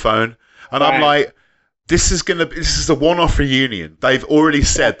on their phone. And I'm like, this is a one-off reunion. They've already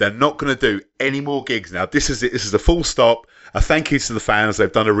said they're not going to do any more gigs now. This is it. This is the full stop. A thank you to the fans.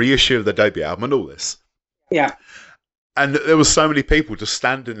 They've done a reissue of their debut album and all this. Yeah. And there was so many people just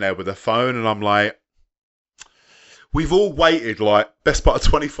standing there with their phone, and I'm like, we've all waited like best part of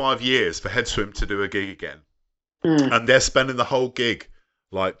 25 years for Head Swim to do a gig again, and they're spending the whole gig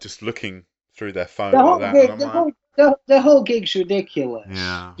like just looking through their phone the whole gig's ridiculous.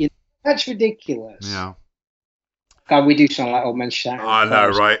 Yeah, that's ridiculous. Yeah. God, we do sound like old men shouting. I know,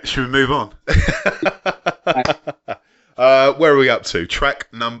 right? Should we move on? Where are we up to? Track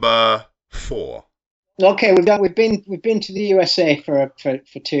number 4. Okay, we've been to the USA for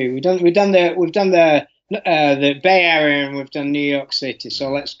 2. We've done the Bay Area, and we've done New York City.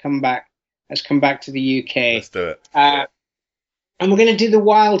 So let's come back to the UK. Let's do it. And we're going to do the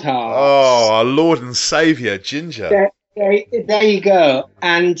Wild Hearts. Oh, our Lord and Saviour, Ginger. There you go.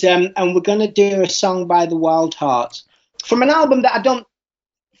 And we're going to do a song by the Wild Hearts from an album that I don't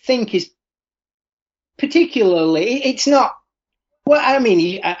think is particularly. It's not. Well,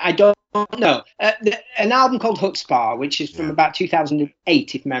 I don't know. An album called Chutzpah, which is from about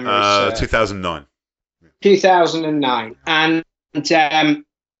 2008, if memory serves. 2009. 2009. And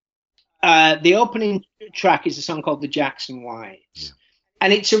the opening track is a song called The Jackson Wives. Yeah.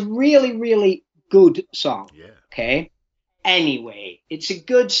 And it's a really, really good song. Yeah. Okay. Anyway, it's a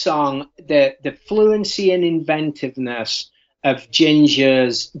good song. The fluency and inventiveness of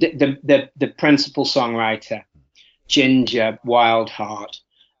Ginger's, the principal songwriter, Ginger Wildheart,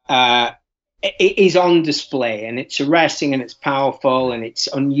 it is on display, and it's arresting, and it's powerful, and it's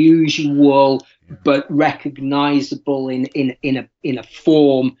unusual but recognizable in a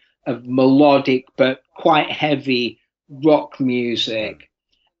form of melodic but quite heavy rock music.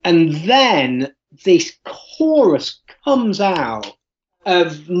 And then this chorus comes out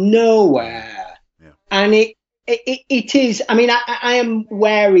of nowhere, and it is. I am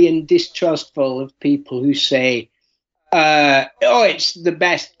wary and distrustful of people who say, it's the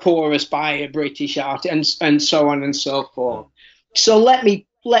best chorus by a British artist, and so on and so forth. So let me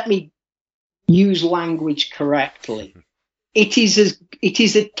use language correctly. It is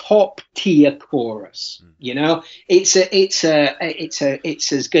a top tier chorus. It's as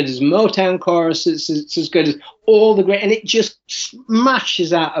good as Motown chorus. It's as good as all the great, and it just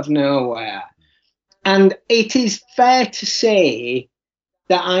smashes out of nowhere. And it is fair to say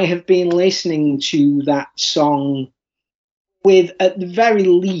that I have been listening to that song with, at the very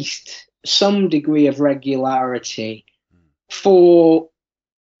least, some degree of regularity for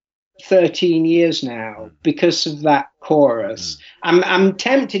 13 years now because of that chorus. I'm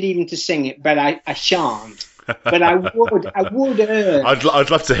tempted even to sing it, but I shan't. But I would urge. I'd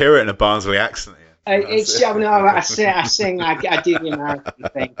love to hear it in a Barnsley accent. It's I sing, I do the American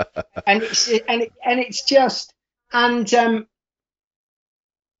thing, and it's just and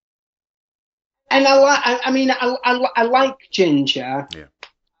I like Ginger. Yeah.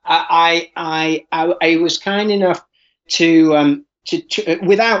 I was kind enough to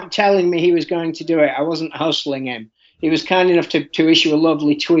without telling me he was going to do it. I wasn't hustling him. He was kind enough to issue a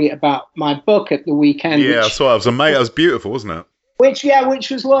lovely tweet about my book at the weekend. Yeah, I saw it. It was amazing. It was beautiful, wasn't it? Which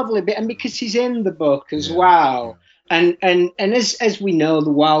was lovely, and because he's in the book as well. Yeah. And as we know, the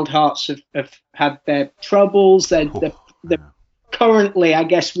Wild Hearts have had their troubles. They're currently, I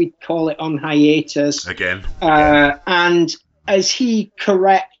guess we'd call it, on hiatus again. And as he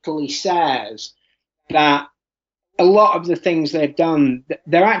correctly says, that a lot of the things they've done,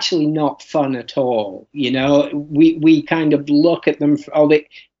 they're actually not fun at all. We kind of look at them.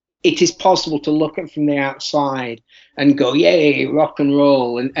 It is possible to look at them from the outside and go, yay, rock and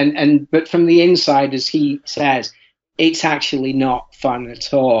roll. But from the inside, as he says, it's actually not fun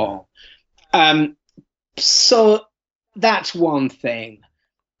at all. So that's one thing.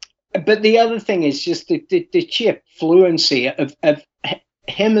 But the other thing is just the sheer fluency of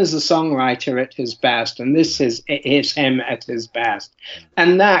him as a songwriter at his best. And this is him at his best.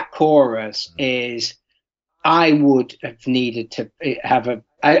 And that chorus is, I would have needed to have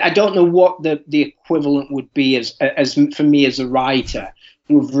I don't know what the equivalent would be as for me as a writer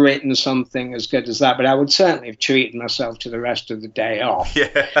who've written something as good as that, but I would certainly have treated myself to the rest of the day off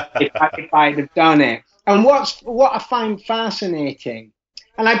if I'd have done it. And what I find fascinating,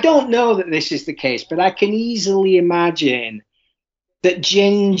 and I don't know that this is the case, but I can easily imagine that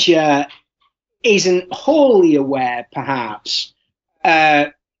Ginger isn't wholly aware, perhaps,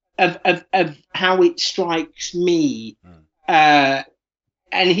 of how it strikes me. And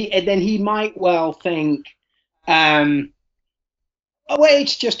then he might well think, oh, well,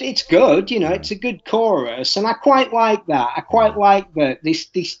 it's good, it's a good chorus, and I quite like that. I quite like that this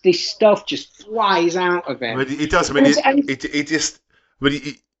stuff just flies out of him. But it does. I mean, it just. But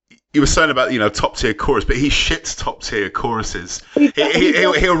you were saying about top tier chorus, but he shits top tier choruses.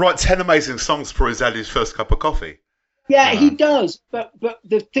 He'll write 10 amazing songs before he's had his first cup of coffee. Yeah, he does. But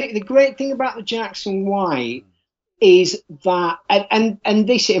the great thing about the Jackson White is that, and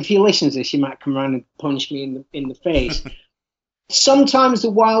this, if you listen to this, you might come around and punch me in the face. Sometimes the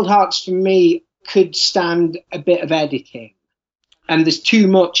Wild Hearts, for me, could stand a bit of editing, and there's too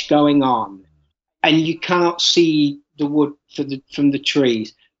much going on, and you cannot see the wood from the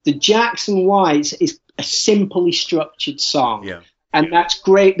trees. The Jackson Whites is a simply structured song, and that's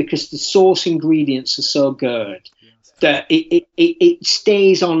great because the source ingredients are so good that it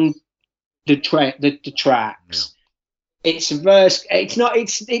stays on the tracks. It's a verse. It's not.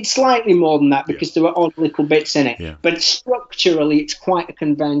 It's slightly more than that because there are odd little bits in it. Yeah. But structurally, it's quite a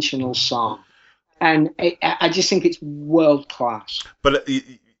conventional song, and I just think it's world class. But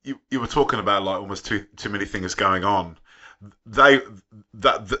you were talking about like almost too many things going on. Those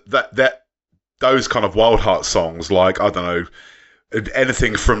kind of Wild Heart songs, like I don't know,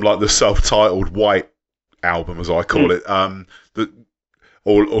 anything from like the self-titled White album, as I call it,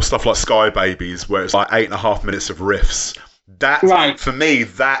 or stuff like Sky Babies, where it's like 8.5 minutes of riffs. That for me,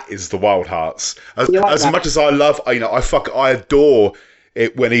 that is the Wild Hearts. As much as I love, I adore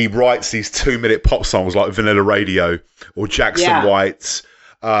it when he writes these 2-minute pop songs like Vanilla Radio or Jackson White,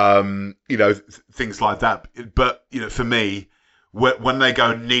 things like that. But for me, when they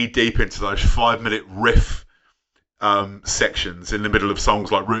go knee deep into those 5-minute riff sections in the middle of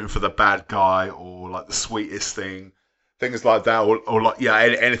songs like Rooting for the Bad Guy or like The Sweetest Thing, things like that, or like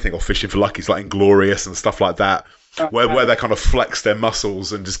anything, or Fishing for Lucky's like Inglorious and stuff like that, where they kind of flex their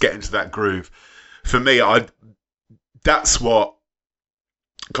muscles and just get into that groove. For me, that's what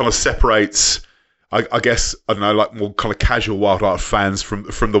kind of separates, I guess, I don't know, like more kind of casual Wild Hearts fans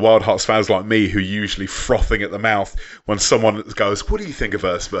from the Wild Hearts fans like me, who are usually frothing at the mouth when someone goes, "What do you think of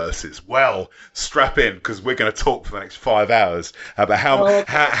Versus?" Well, strap in, because we're going to talk for the next 5 hours about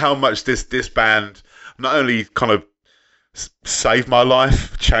how much this band not only kind of saved my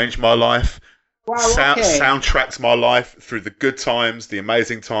life, changed my life, soundtracked my life through the good times, the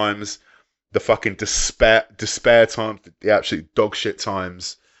amazing times, the fucking despair times, the absolute dog shit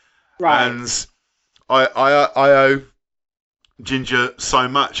times. Right. And I owe Ginger so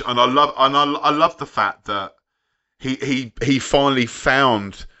much, and I love the fact that he finally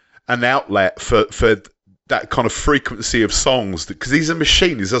found an outlet for that kind of frequency of songs, because he's a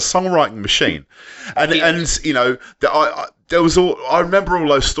machine. He's a songwriting machine, and there was all. I remember all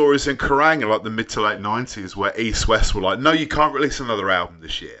those stories in Kerrang in like the mid to late 90s where East West were like, no, you can't release another album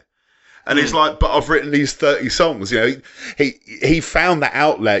this year. And he's like, but I've written these 30 songs. You know, he found that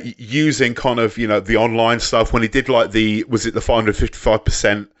outlet using kind of, you know, the online stuff when he did like the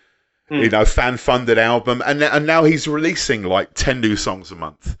 555%, you know, fan funded album. And now he's releasing like 10 new songs a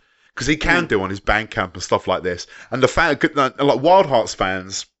month because he can do on his Bandcamp and stuff like this. And like Wild Hearts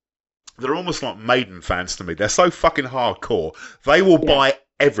fans, they're almost like Maiden fans to me. They're so fucking hardcore. They will buy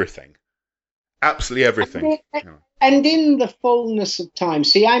everything. Absolutely everything. And in the fullness of time,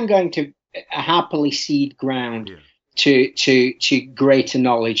 see, I'm going to happily cede ground to greater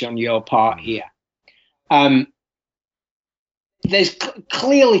knowledge on your part here. There's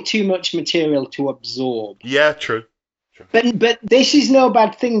clearly too much material to absorb. Yeah, true. But this is no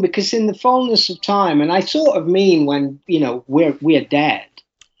bad thing, because in the fullness of time, and I sort of mean when, you know, we're dead,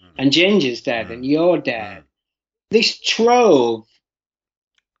 and Ginger's dead, and you're dead, this trove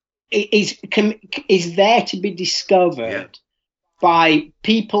is there to be discovered by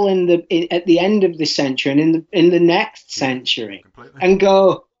people at the end of this century and in the next century, and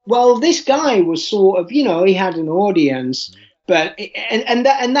go, well, this guy was sort of, you know, he had an audience, but and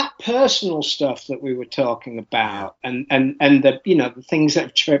that personal stuff that we were talking about, and the, you know, the things that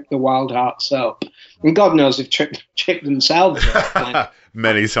have tripped the Wild Hearts up, and God knows they've tripped themselves up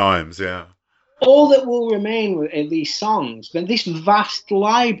many times, yeah. All that will remain are these songs, but this vast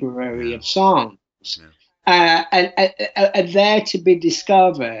library of songs are there to be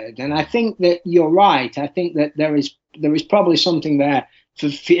discovered. And I think that you're right. I think that there is probably something there for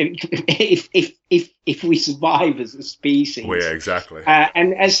if we survive as a species. Well, yeah, exactly.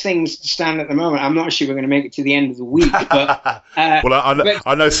 And as things stand at the moment, I'm not sure we're going to make it to the end of the week. But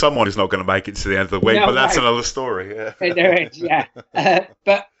I know someone who's not going to make it to the end of the week, but that's another story. Yeah. There is, yeah.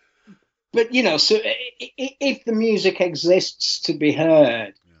 But you know, so if the music exists to be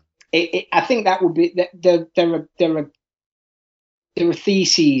heard, I think that would be there are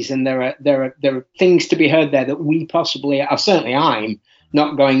theses and there are things to be heard there that we possibly, certainly I'm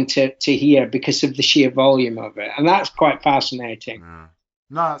not going to hear because of the sheer volume of it, and that's quite fascinating. Yeah.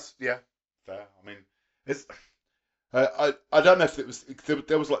 No, that's fair. I mean, it's. I don't know if it was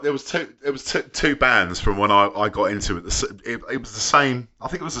there was two bands from when I got into it. It was the same. I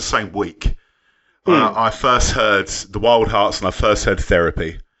think it was the same week. I first heard the Wild Hearts and I first heard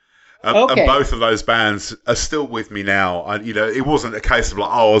Therapy. And both of those bands are still with me now. You know, it wasn't a case of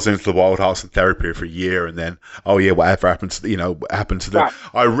like, I was into the Wild Hearts and Therapy for a year and then, whatever happened to them. Right.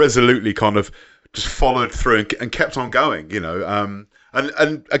 I resolutely kind of just followed through and kept on going. You know,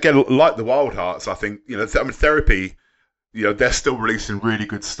 and again, like the Wild Hearts, I think, you know, Therapy. You know, they're still releasing really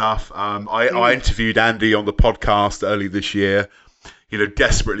good stuff. I interviewed Andy on the podcast early this year, you know,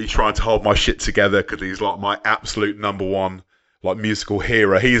 desperately trying to hold my shit together because he's like my absolute number one, like, musical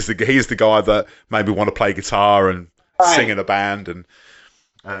hero. He's the guy that made me want to play guitar and sing in a band, and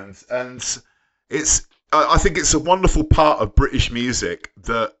it's, I think it's a wonderful part of British music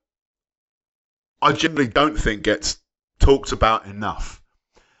that I generally don't think gets talked about enough.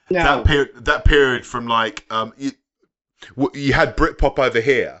 No. That period from like you had Britpop over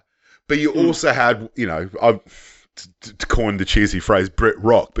here, but you also had, you know, to coin the cheesy phrase, Brit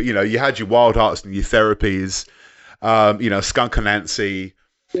rock. But, you know, you had your Wild Hearts and your Therapies, you know, Skunk Anansie,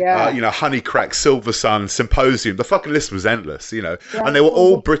 you know, Honeycrack, Silver Sun, Symposium. The fucking list was endless, you know. Yeah. And they were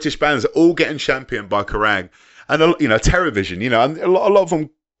all British bands, all getting championed by Kerrang. And, you know, Terrorvision, you know, and a lot of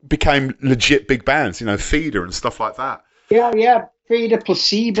them became legit big bands, you know, Feeder and stuff like that. Yeah. Feeder,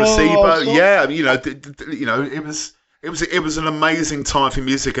 Placebo. Yeah. You know, it was an amazing time for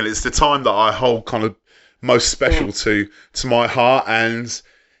music, and it's the time that I hold kind of most special to my heart. And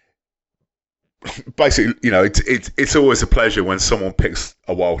basically, you know, it's always a pleasure when someone picks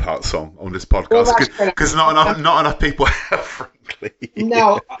a Wild Heart song on this podcast, because not enough people have, frankly.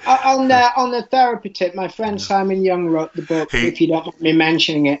 No, on the Therapy tip, my friend Simon Young wrote the book. If you don't mind me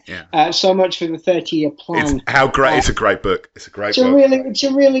mentioning it, so much for the 30-year plan. It's a great book. It's a great book. It's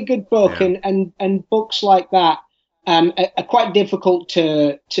a really good book, and books like that. Are quite difficult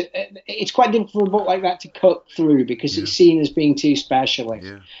to it's quite difficult for a book like that to cut through because it's seen as being too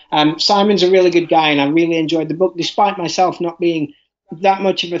specialist. Simon's a really good guy, and I really enjoyed the book, despite myself not being that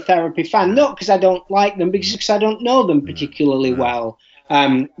much of a Therapy fan. Not because I don't like them, because I don't know them particularly well,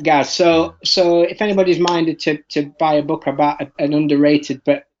 guys. So if anybody's minded to buy a book about an underrated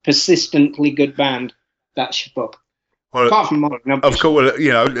but persistently good band, that's your book. Well, apart from Modern Numbers. Of course,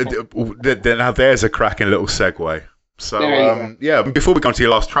 you know, now there's a cracking little segue. So, before we go on to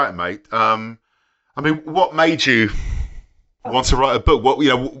your last track, mate, I mean, what made you want to write a book? What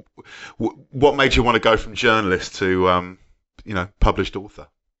made you want to go from journalist to published author.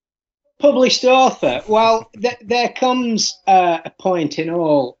 Published author. Well, there comes a point in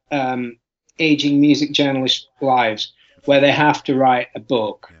all aging music journalist lives where they have to write a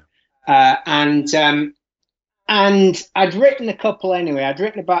book. And I'd written a couple anyway. I'd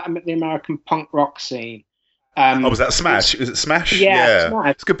written about the American punk rock scene. Was that Smash? Is it Smash? Yeah,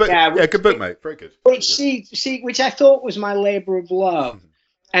 Smash. It's a good book. Yeah, good book, mate. Very good. Which I thought was my labour of love.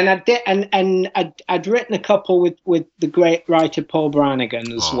 And I did, and I'd written a couple with the great writer Paul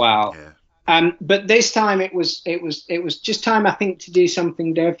Brannigan as well. Yeah. But this time it was just time, I think, to do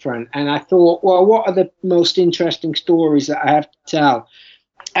something different. And I thought, well, what are the most interesting stories that I have to tell?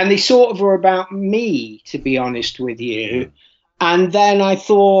 And they sort of were about me, to be honest with you. And then I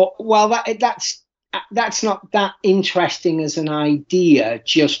thought, well, that's not that interesting as an idea,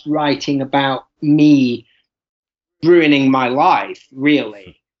 just writing about me ruining my life,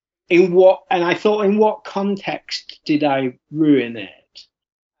 really. In what context did I ruin it?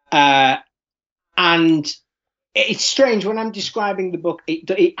 And it's strange when I'm describing the book,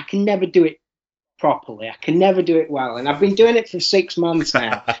 I can never do it properly. I can never do it well. And I've been doing it for 6 months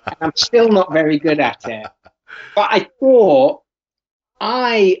now, and I'm still not very good at it. But I thought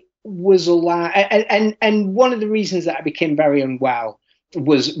I was allowed, and one of the reasons that I became very unwell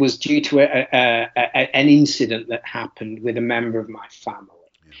was due to an incident that happened with a member of my family.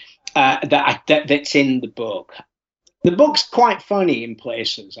 That's in the book. The book's quite funny in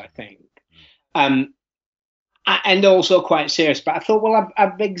places, I think, and also quite serious. But I thought, well,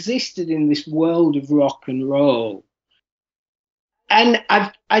 I've existed in this world of rock and roll, and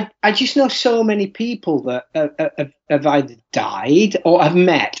I just know so many people that have either died or have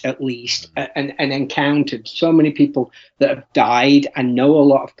met, at least, and encountered so many people that have died. I know a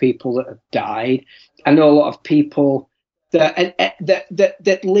lot of people that have died. I know a lot of people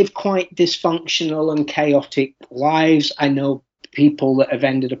that live quite dysfunctional and chaotic lives. I know people that have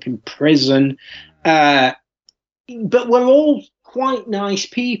ended up in prison, but we're all quite nice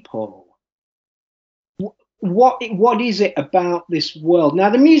people. What is it about this world? Now,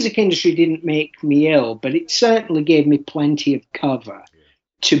 the music industry didn't make me ill, but it certainly gave me plenty of cover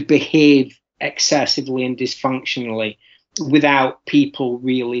to behave excessively and dysfunctionally without people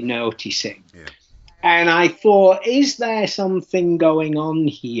really noticing. Yeah. And I thought, is there something going on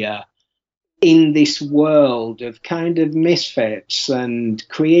here in this world of kind of misfits and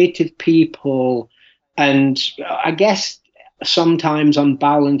creative people, and I guess sometimes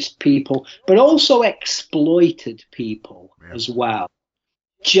unbalanced people, but also exploited people as well,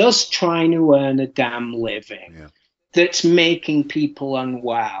 just trying to earn a damn living that's making people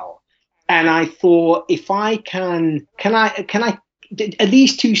unwell. And I thought, if I can I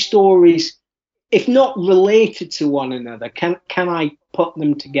these two stories, if not related to one another, can I put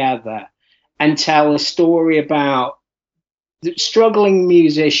them together and tell a story about the struggling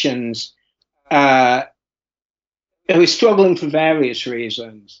musicians who are struggling for various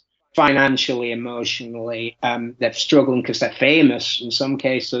reasons, financially, emotionally. They're struggling because they're famous in some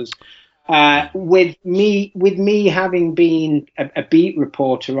cases. With me having been a beat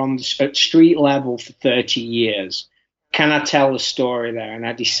reporter at street level for 30 years, can I tell a story there? And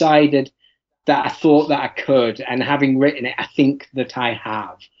I decided that I thought that I could, and having written it, I think that I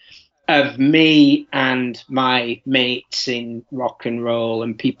have, of me and my mates in rock and roll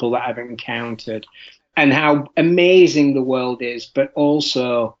and people that I've encountered, and how amazing the world is, but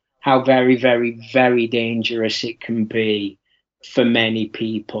also how very, very, very dangerous it can be for many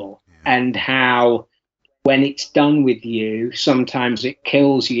people, and how when it's done with you, sometimes it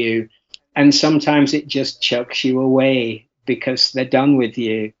kills you, and sometimes it just chucks you away because they're done with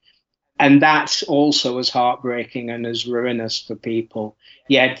you. And that's also as heartbreaking and as ruinous for people.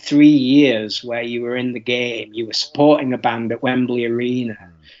 You had 3 years where you were in the game, you were supporting a band at Wembley Arena,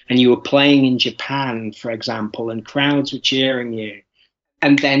 and you were playing in Japan, for example, and crowds were cheering you.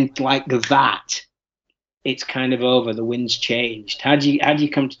 And then, like that, it's kind of over. The wind's changed. How do you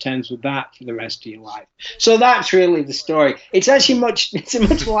come to terms with that for the rest of your life? So that's really the story. It's actually it's a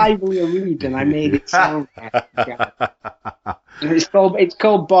much livelier read than I made it sound like. It's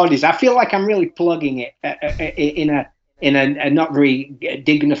called Bodies. I feel like I'm really plugging it in a not very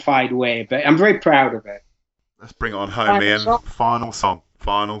dignified way, but I'm very proud of it. Let's bring it on home, Ian. Final song.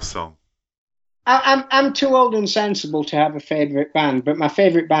 I'm too old and sensible to have a favourite band, but my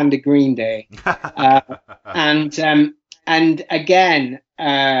favourite band are Green Day, and again,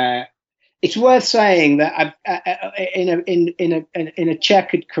 it's worth saying that I've in a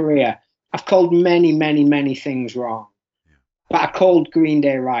checkered career, I've called many things wrong, but I called Green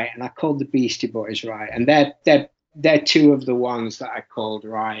Day right, and I called the Beastie Boys right, and they're two of the ones that I called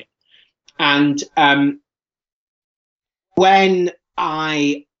right, and when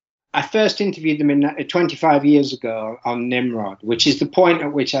I first interviewed them in 25 years ago on Nimrod, which is the point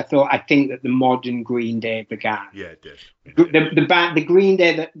at which I think that the modern Green Day began. Yeah, it did. The Green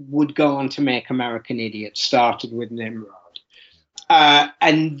Day that would go on to make American Idiot started with Nimrod,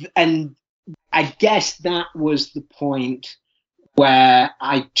 and I guess that was the point where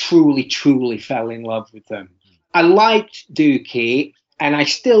I truly fell in love with them. I liked Dookie, and I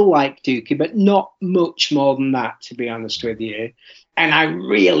still like Dookie, but not much more than that, to be honest with you. And I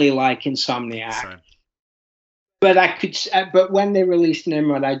really like Insomniac. Same. But when they released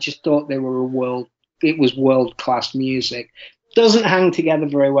Nimrod, I just thought they were world-class music. Doesn't hang together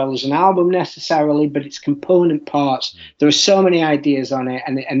very well as an album necessarily, but its component parts, there are so many ideas on it,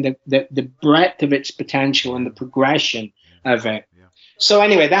 and the breadth of its potential and the progression of it. So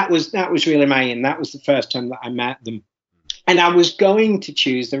anyway, that was really my aim. That was the first time that I met them. And I was going to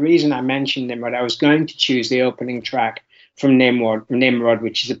choose, the reason I mentioned Nimrod, I was going to choose the opening track from Nimrod,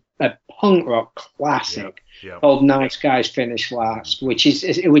 which is a punk rock classic called Nice Guys Finish Last, which is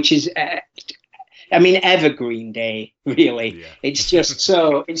evergreen Day, really. Yeah. It's just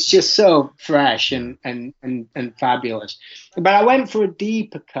so fresh and fabulous. But I went for a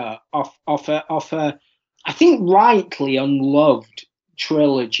deeper cut off a I think rightly unloved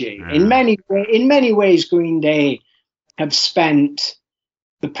trilogy. In many ways, Green Day have spent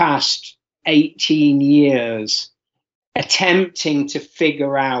the past 18 years attempting to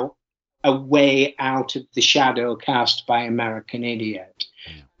figure out a way out of the shadow cast by American Idiot.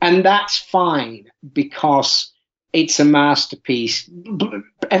 And that's fine, because it's a masterpiece,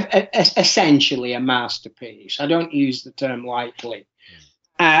 essentially a masterpiece. I don't use the term lightly.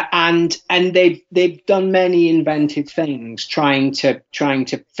 And they've done many inventive things trying to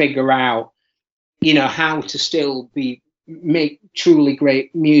figure out, how to still make truly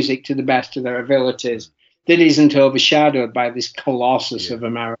great music to the best of their abilities that isn't overshadowed by this colossus of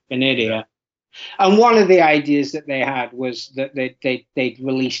American Idiot. And one of the ideas that they had was that they'd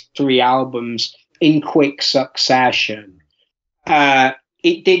released 3 albums in quick succession.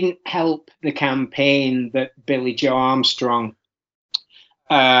 It didn't help the campaign that Billy Joe Armstrong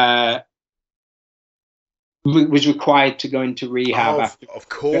was required to go into rehab after. Of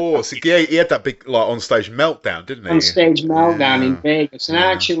course. Yeah, he had that big on-stage meltdown, didn't he? On-stage meltdown in Vegas. And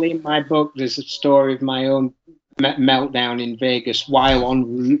actually, in my book, there's a story of my own meltdown in Vegas while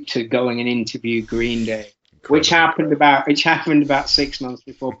en route to going and interview Green Day, which happened about 6 months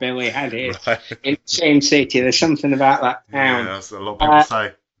before Billy had hit in the same city. There's something about that town. Yeah, that's a lot of people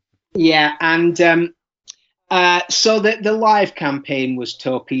say. Yeah, and so the live campaign was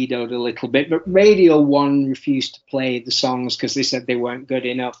torpedoed a little bit, but Radio 1 refused to play the songs because they said they weren't good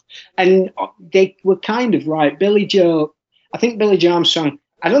enough. And they were kind of right. I think Billy Joe Armstrong,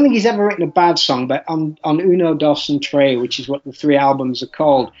 I don't think he's ever written a bad song, but on Uno, Dos, and Tres, which is what the 3 albums are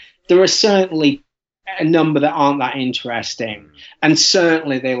called, there are certainly a number that aren't that interesting. And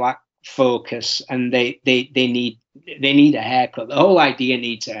certainly they lack focus, and they need a haircut. The whole idea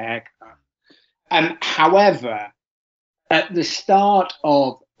needs a haircut. However, at the start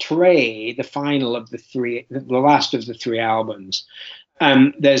of Trey, the final of the last of the 3 albums,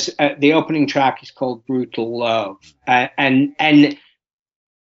 there's the opening track is called Brutal Love, and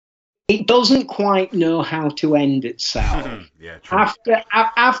it doesn't quite know how to end itself. Yeah, true.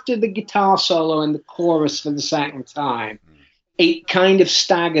 After the guitar solo and the chorus for the second time, it kind of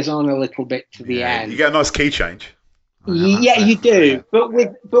staggers on a little bit to the end. You get a nice key change. Yeah, you do. But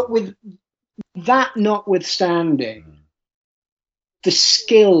with that notwithstanding, the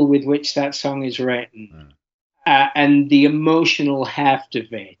skill with which that song is written and the emotional heft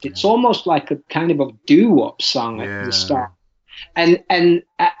of it, it's almost like a kind of a doo-wop song at the start. And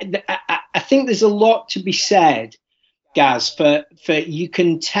I think there's a lot to be said, Gaz, for you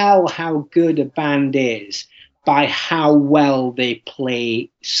can tell how good a band is by how well they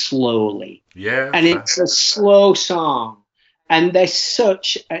play slowly. Yeah. And it's a slow song. And they're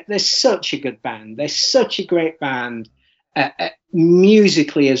such a good band. They're such a great band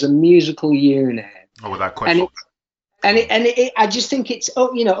musically as a musical unit. Oh, without question. I just think it's,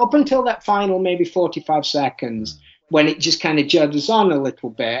 up until that final maybe 45 seconds when it just kind of judders on a little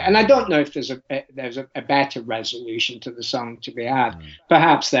bit. And I don't know if there's a better resolution to the song to be had.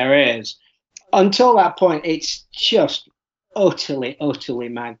 Perhaps there is. Until that point, it's just utterly, utterly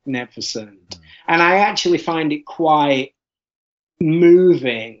magnificent. And I actually find it quite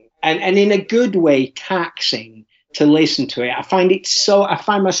moving and in a good way taxing to listen to it. I find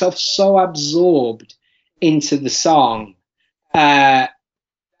myself so absorbed into the song that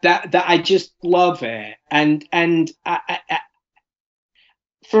I just love it. And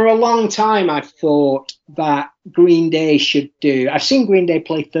for a long time, I've thought that Green Day should do. I've seen Green Day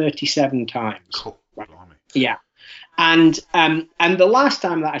play 37 times. Cool. Blimey. Yeah. And the last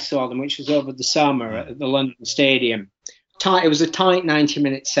time that I saw them, which was over the summer at the London Stadium, it was a tight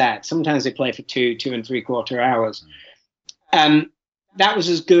 90-minute set. Sometimes they play for 2 and 3/4 hours. That was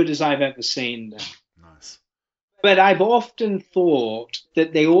as good as I've ever seen them. Nice. But I've often thought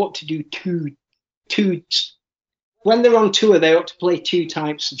that they ought to do two. When they're on tour, they ought to play 2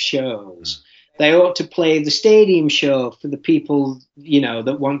 types of shows. They ought to play the stadium show for the people,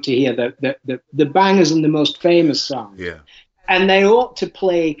 that want to hear the bangers and the most famous songs. Yeah. And they ought to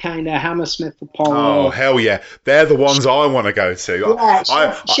play kind of Hammersmith Apollo. Oh hell yeah! They're the ones I want to go to. Yeah,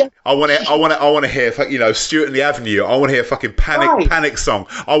 I want to hear, Stuart and the Avenue. I want to hear fucking Panic song.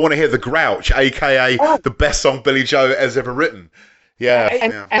 I want to hear the Grouch, aka the best song Billy Joe has ever written. Yeah,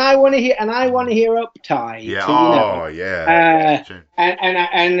 and I want to hear, Uptight. Yeah, yeah. And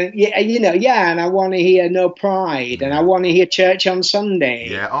I want to hear No Pride, and I want to hear Church on Sunday.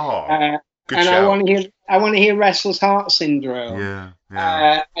 Yeah. Good and shout. I want to hear Restless Heart Syndrome. Yeah.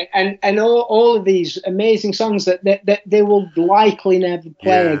 And all of these amazing songs that they will likely never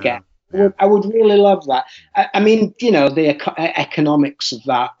play again. I would really love that. I mean, the economics of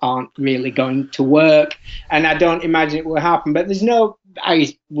that aren't really going to work, and I don't imagine it will happen. But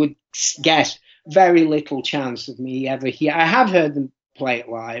I would guess, very little chance of me ever hear. I have heard them play it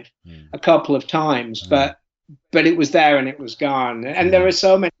live a couple of times, but it was there and it was gone. And there are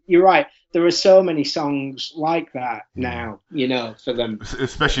so many. You're right. There are so many songs like that now. For them,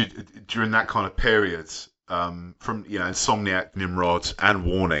 especially during that kind of period, from Insomniac, Nimrod, and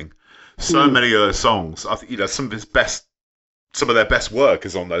Warning. So many of those songs, I think, some of their best work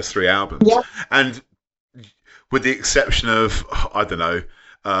is on those 3 albums. Yeah. And with the exception of, I don't know,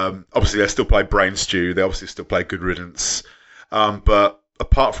 obviously they still play Brain Stew, they obviously still play Good Riddance, but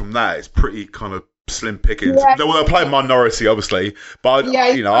apart from that, it's pretty kind of slim pickings. Yeah. They'll play Minority, obviously, but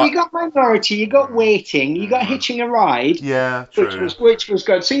you got Minority, you got Waiting, you got Hitching a Ride, true. which was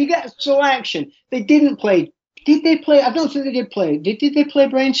good. So you get a selection. They didn't play. Did they play? I don't think they did play. Did they play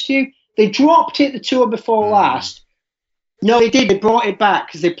Brain Stew? They dropped it the tour before last. No, they did. They brought it back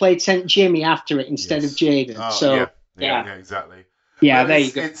because they played St. Jimmy after it instead of Jaden. Yeah, exactly. Yeah, there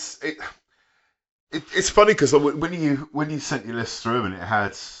you go. It's funny because when you sent your list through and it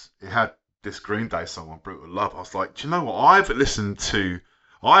had this Green Day song on Brutal Love, I was like, do you know what? I haven't listened to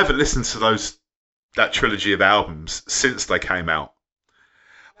that trilogy of albums since they came out.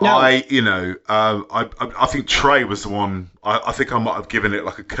 No. I think Trey was the one. I think I might have given it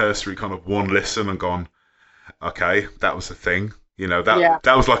like a cursory kind of one listen and gone, okay, that was the thing. That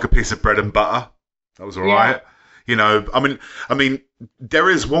was like a piece of bread and butter. That was all right. I mean,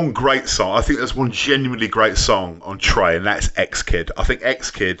 there is one great song. I think there's one genuinely great song on Trey, and that's X Kid. I think X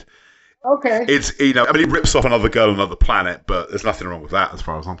Kid. Okay. It's it rips off Another Girl on Another Planet, but there's nothing wrong with that as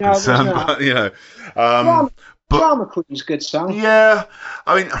far as I'm concerned. But Drama Queen's a good song. Yeah,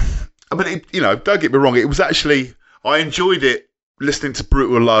 I mean, don't get me wrong. It was actually, I enjoyed it listening to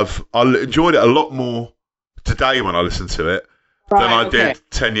Brutal Love. I enjoyed it a lot more today when I listened to it than I did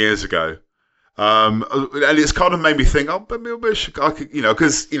 10 years ago. And it's kind of made me think, maybe I could,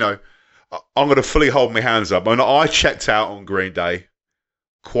 because I'm going to fully hold my hands up. I mean, I checked out on Green Day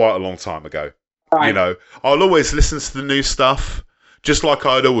quite a long time ago. Right. I'll always listen to the new stuff, just like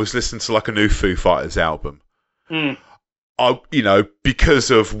I'd always listen to like a new Foo Fighters album.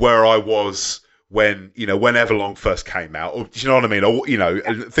 Because of where I was when Everlong first came out, or, do you know what I mean? Or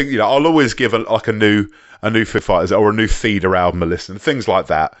I'll always give a new Foo Fighters or a new Feeder album a listen, things like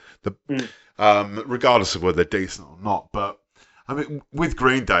that. Regardless of whether they're decent or not. But I mean, with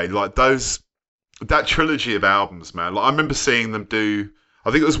Green Day, like that trilogy of albums, man. Like I remember seeing them do.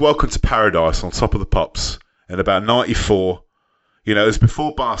 I think it was Welcome to Paradise on Top of the Pops in about '94. It was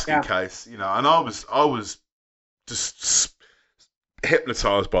before Basket Case. And I was just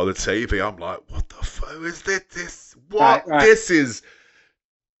hypnotized by the TV. I'm like, what the fuck is this? What? Right. This is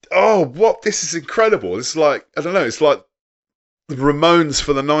incredible. It's like, I don't know, it's like the Ramones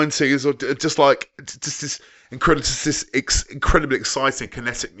for the 90s, or just this incredibly exciting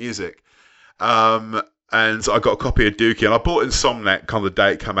kinetic music. And I got a copy of Dookie, and I bought Insomniac kind of the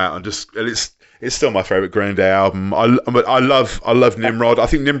day it came out, and it's still my favorite Green Day album. I love Nimrod. I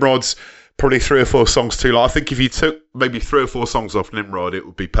think Nimrod's probably 3 or 4 songs too long. I think if you took maybe 3 or 4 songs off Nimrod, it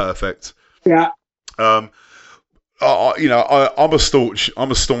would be perfect. Yeah. I'm a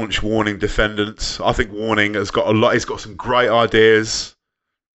staunch Warning defendant. I think Warning has got a lot. He's got some great ideas.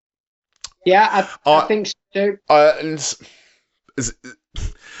 Yeah, I think so too. And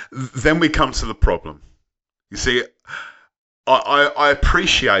then we come to the problem. You see, I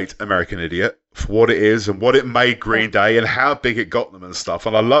appreciate American Idiot for what it is and what it made Green Day and how big it got them and stuff.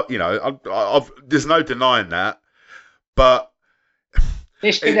 And I love, there's no denying that. But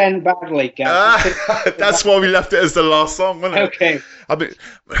this could end badly, guys. That's why we left it as the last song, wasn't it? Okay. I mean,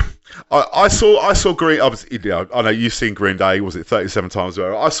 I saw Green. I know you've seen Green Day. Was it 37 times?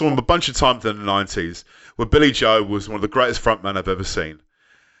 I saw him a bunch of times in the 90s, where Billy Joe was one of the greatest frontmen I've ever seen.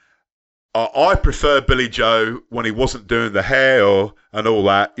 I prefer Billy Joe when he wasn't doing the hair and all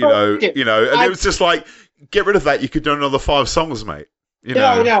that, and it was just like, get rid of that. You could do another 5 songs, mate.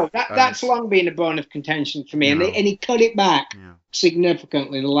 That's long been a bone of contention for me, and he cut it back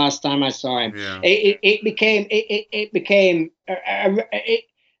significantly the last time I saw him. Yeah. It became.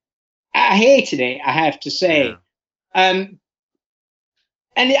 I hated it, I have to say. Yeah. And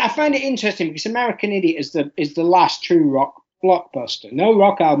I find it interesting because American Idiot is the last true rock blockbuster. No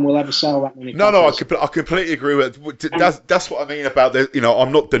rock album will ever sell that many copies. I completely agree with it. That's what I mean about the,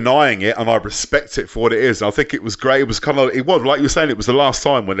 I'm not denying it and I respect it for what it is. And I think it was great. It was like you were saying, it was the last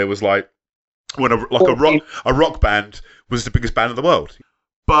time when there was a rock band was the biggest band in the world.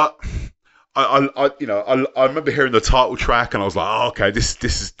 But I remember hearing the title track and I was like, oh, okay, this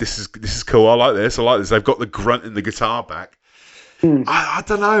is cool. I like this. They've got the grunt in the guitar back. I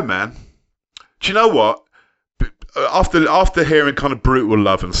don't know, man. Do you know what? After hearing kind of Brutal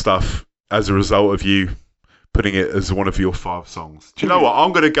Love and stuff as a result of you putting it as one of your 5 songs, do you know what?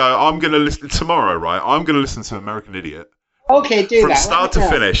 I'm going to listen tomorrow, right? I'm going to listen to American Idiot. Okay, do from that. From start to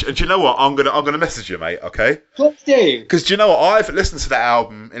finish. And do you know what? I'm going to message you, mate, okay? Please do. Because do you know what? I've listened to that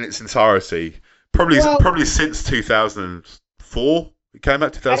album in its entirety probably since 2004. It came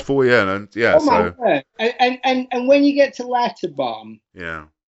out 2004, my word. And when you get to Letterbomb,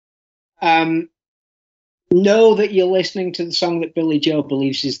 know that you're listening to the song that Billy Joe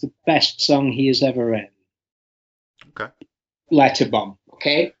believes is the best song he has ever written. Okay. Letterbomb.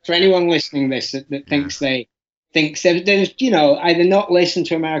 Okay. For anyone listening to this that thinks there's either not listen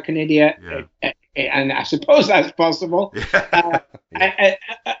to American Idiot, and I suppose that's possible,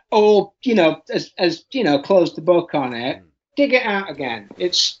 or as close the book on it, dig it out again.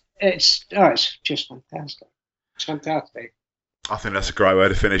 It's just fantastic. It's fantastic. I think that's a great way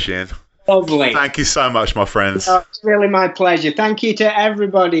to finish, Ian. Lovely. Thank you so much, my friends. It's really my pleasure. Thank you to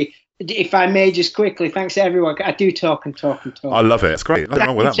everybody. If I may just quickly, thanks to everyone. I do talk and talk and talk. I love it. It's great. Nothing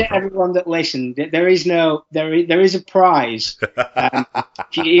wrong with that. Thank you to everyone that listened. There is a prize.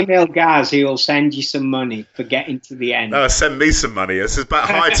 If you email Gaz, he will send you some money for getting to the end. No, send me some money. It's about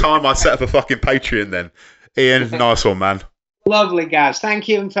high time I set up a fucking Patreon then. Ian, nice one, man. Lovely, Gaz. Thank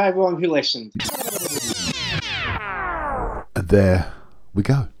you, and for everyone who listened. And there we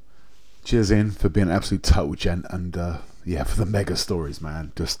go. Cheers, Ian, for being an absolute total gent, and for the mega stories,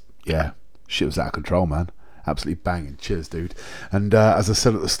 man. Shit was out of control, man. Absolutely banging. Cheers, dude. And as I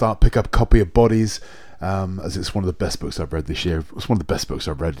said at the start, pick up a copy of Bodies, as it's one of the best books I've read this year. It's one of the best books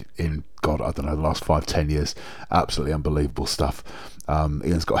I've read in, the last 5-10 years. Absolutely unbelievable stuff.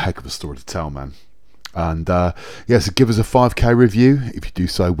 Ian's got a heck of a story to tell, man. And so give us a 5k review if you do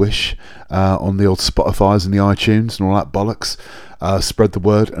so wish, on the old Spotify's and the iTunes and all that bollocks. Spread the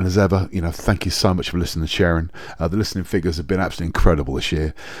word, and as ever, thank you so much for listening and sharing. The listening figures have been absolutely incredible this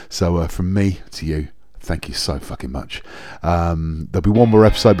year. So from me to you, thank you so fucking much. There'll be one more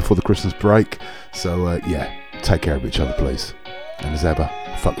episode before the Christmas break. So take care of each other, please. And as ever,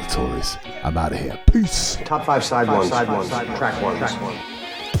 fuck the Tories. I'm out of here. Peace. Top 5 side ones, track one.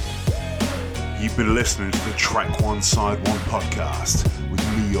 You've been listening to the Track 1 Side 1 podcast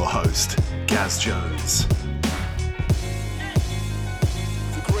with me, your host, Gaz Jones.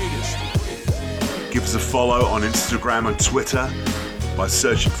 Give us a follow on Instagram and Twitter by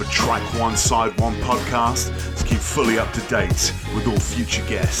searching for Track 1 Side 1 podcast to keep fully up to date with all future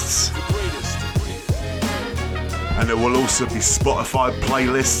guests. And there will also be Spotify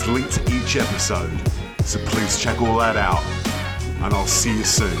playlists linked to each episode, so please check all that out, and I'll see you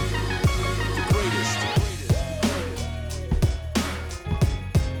soon.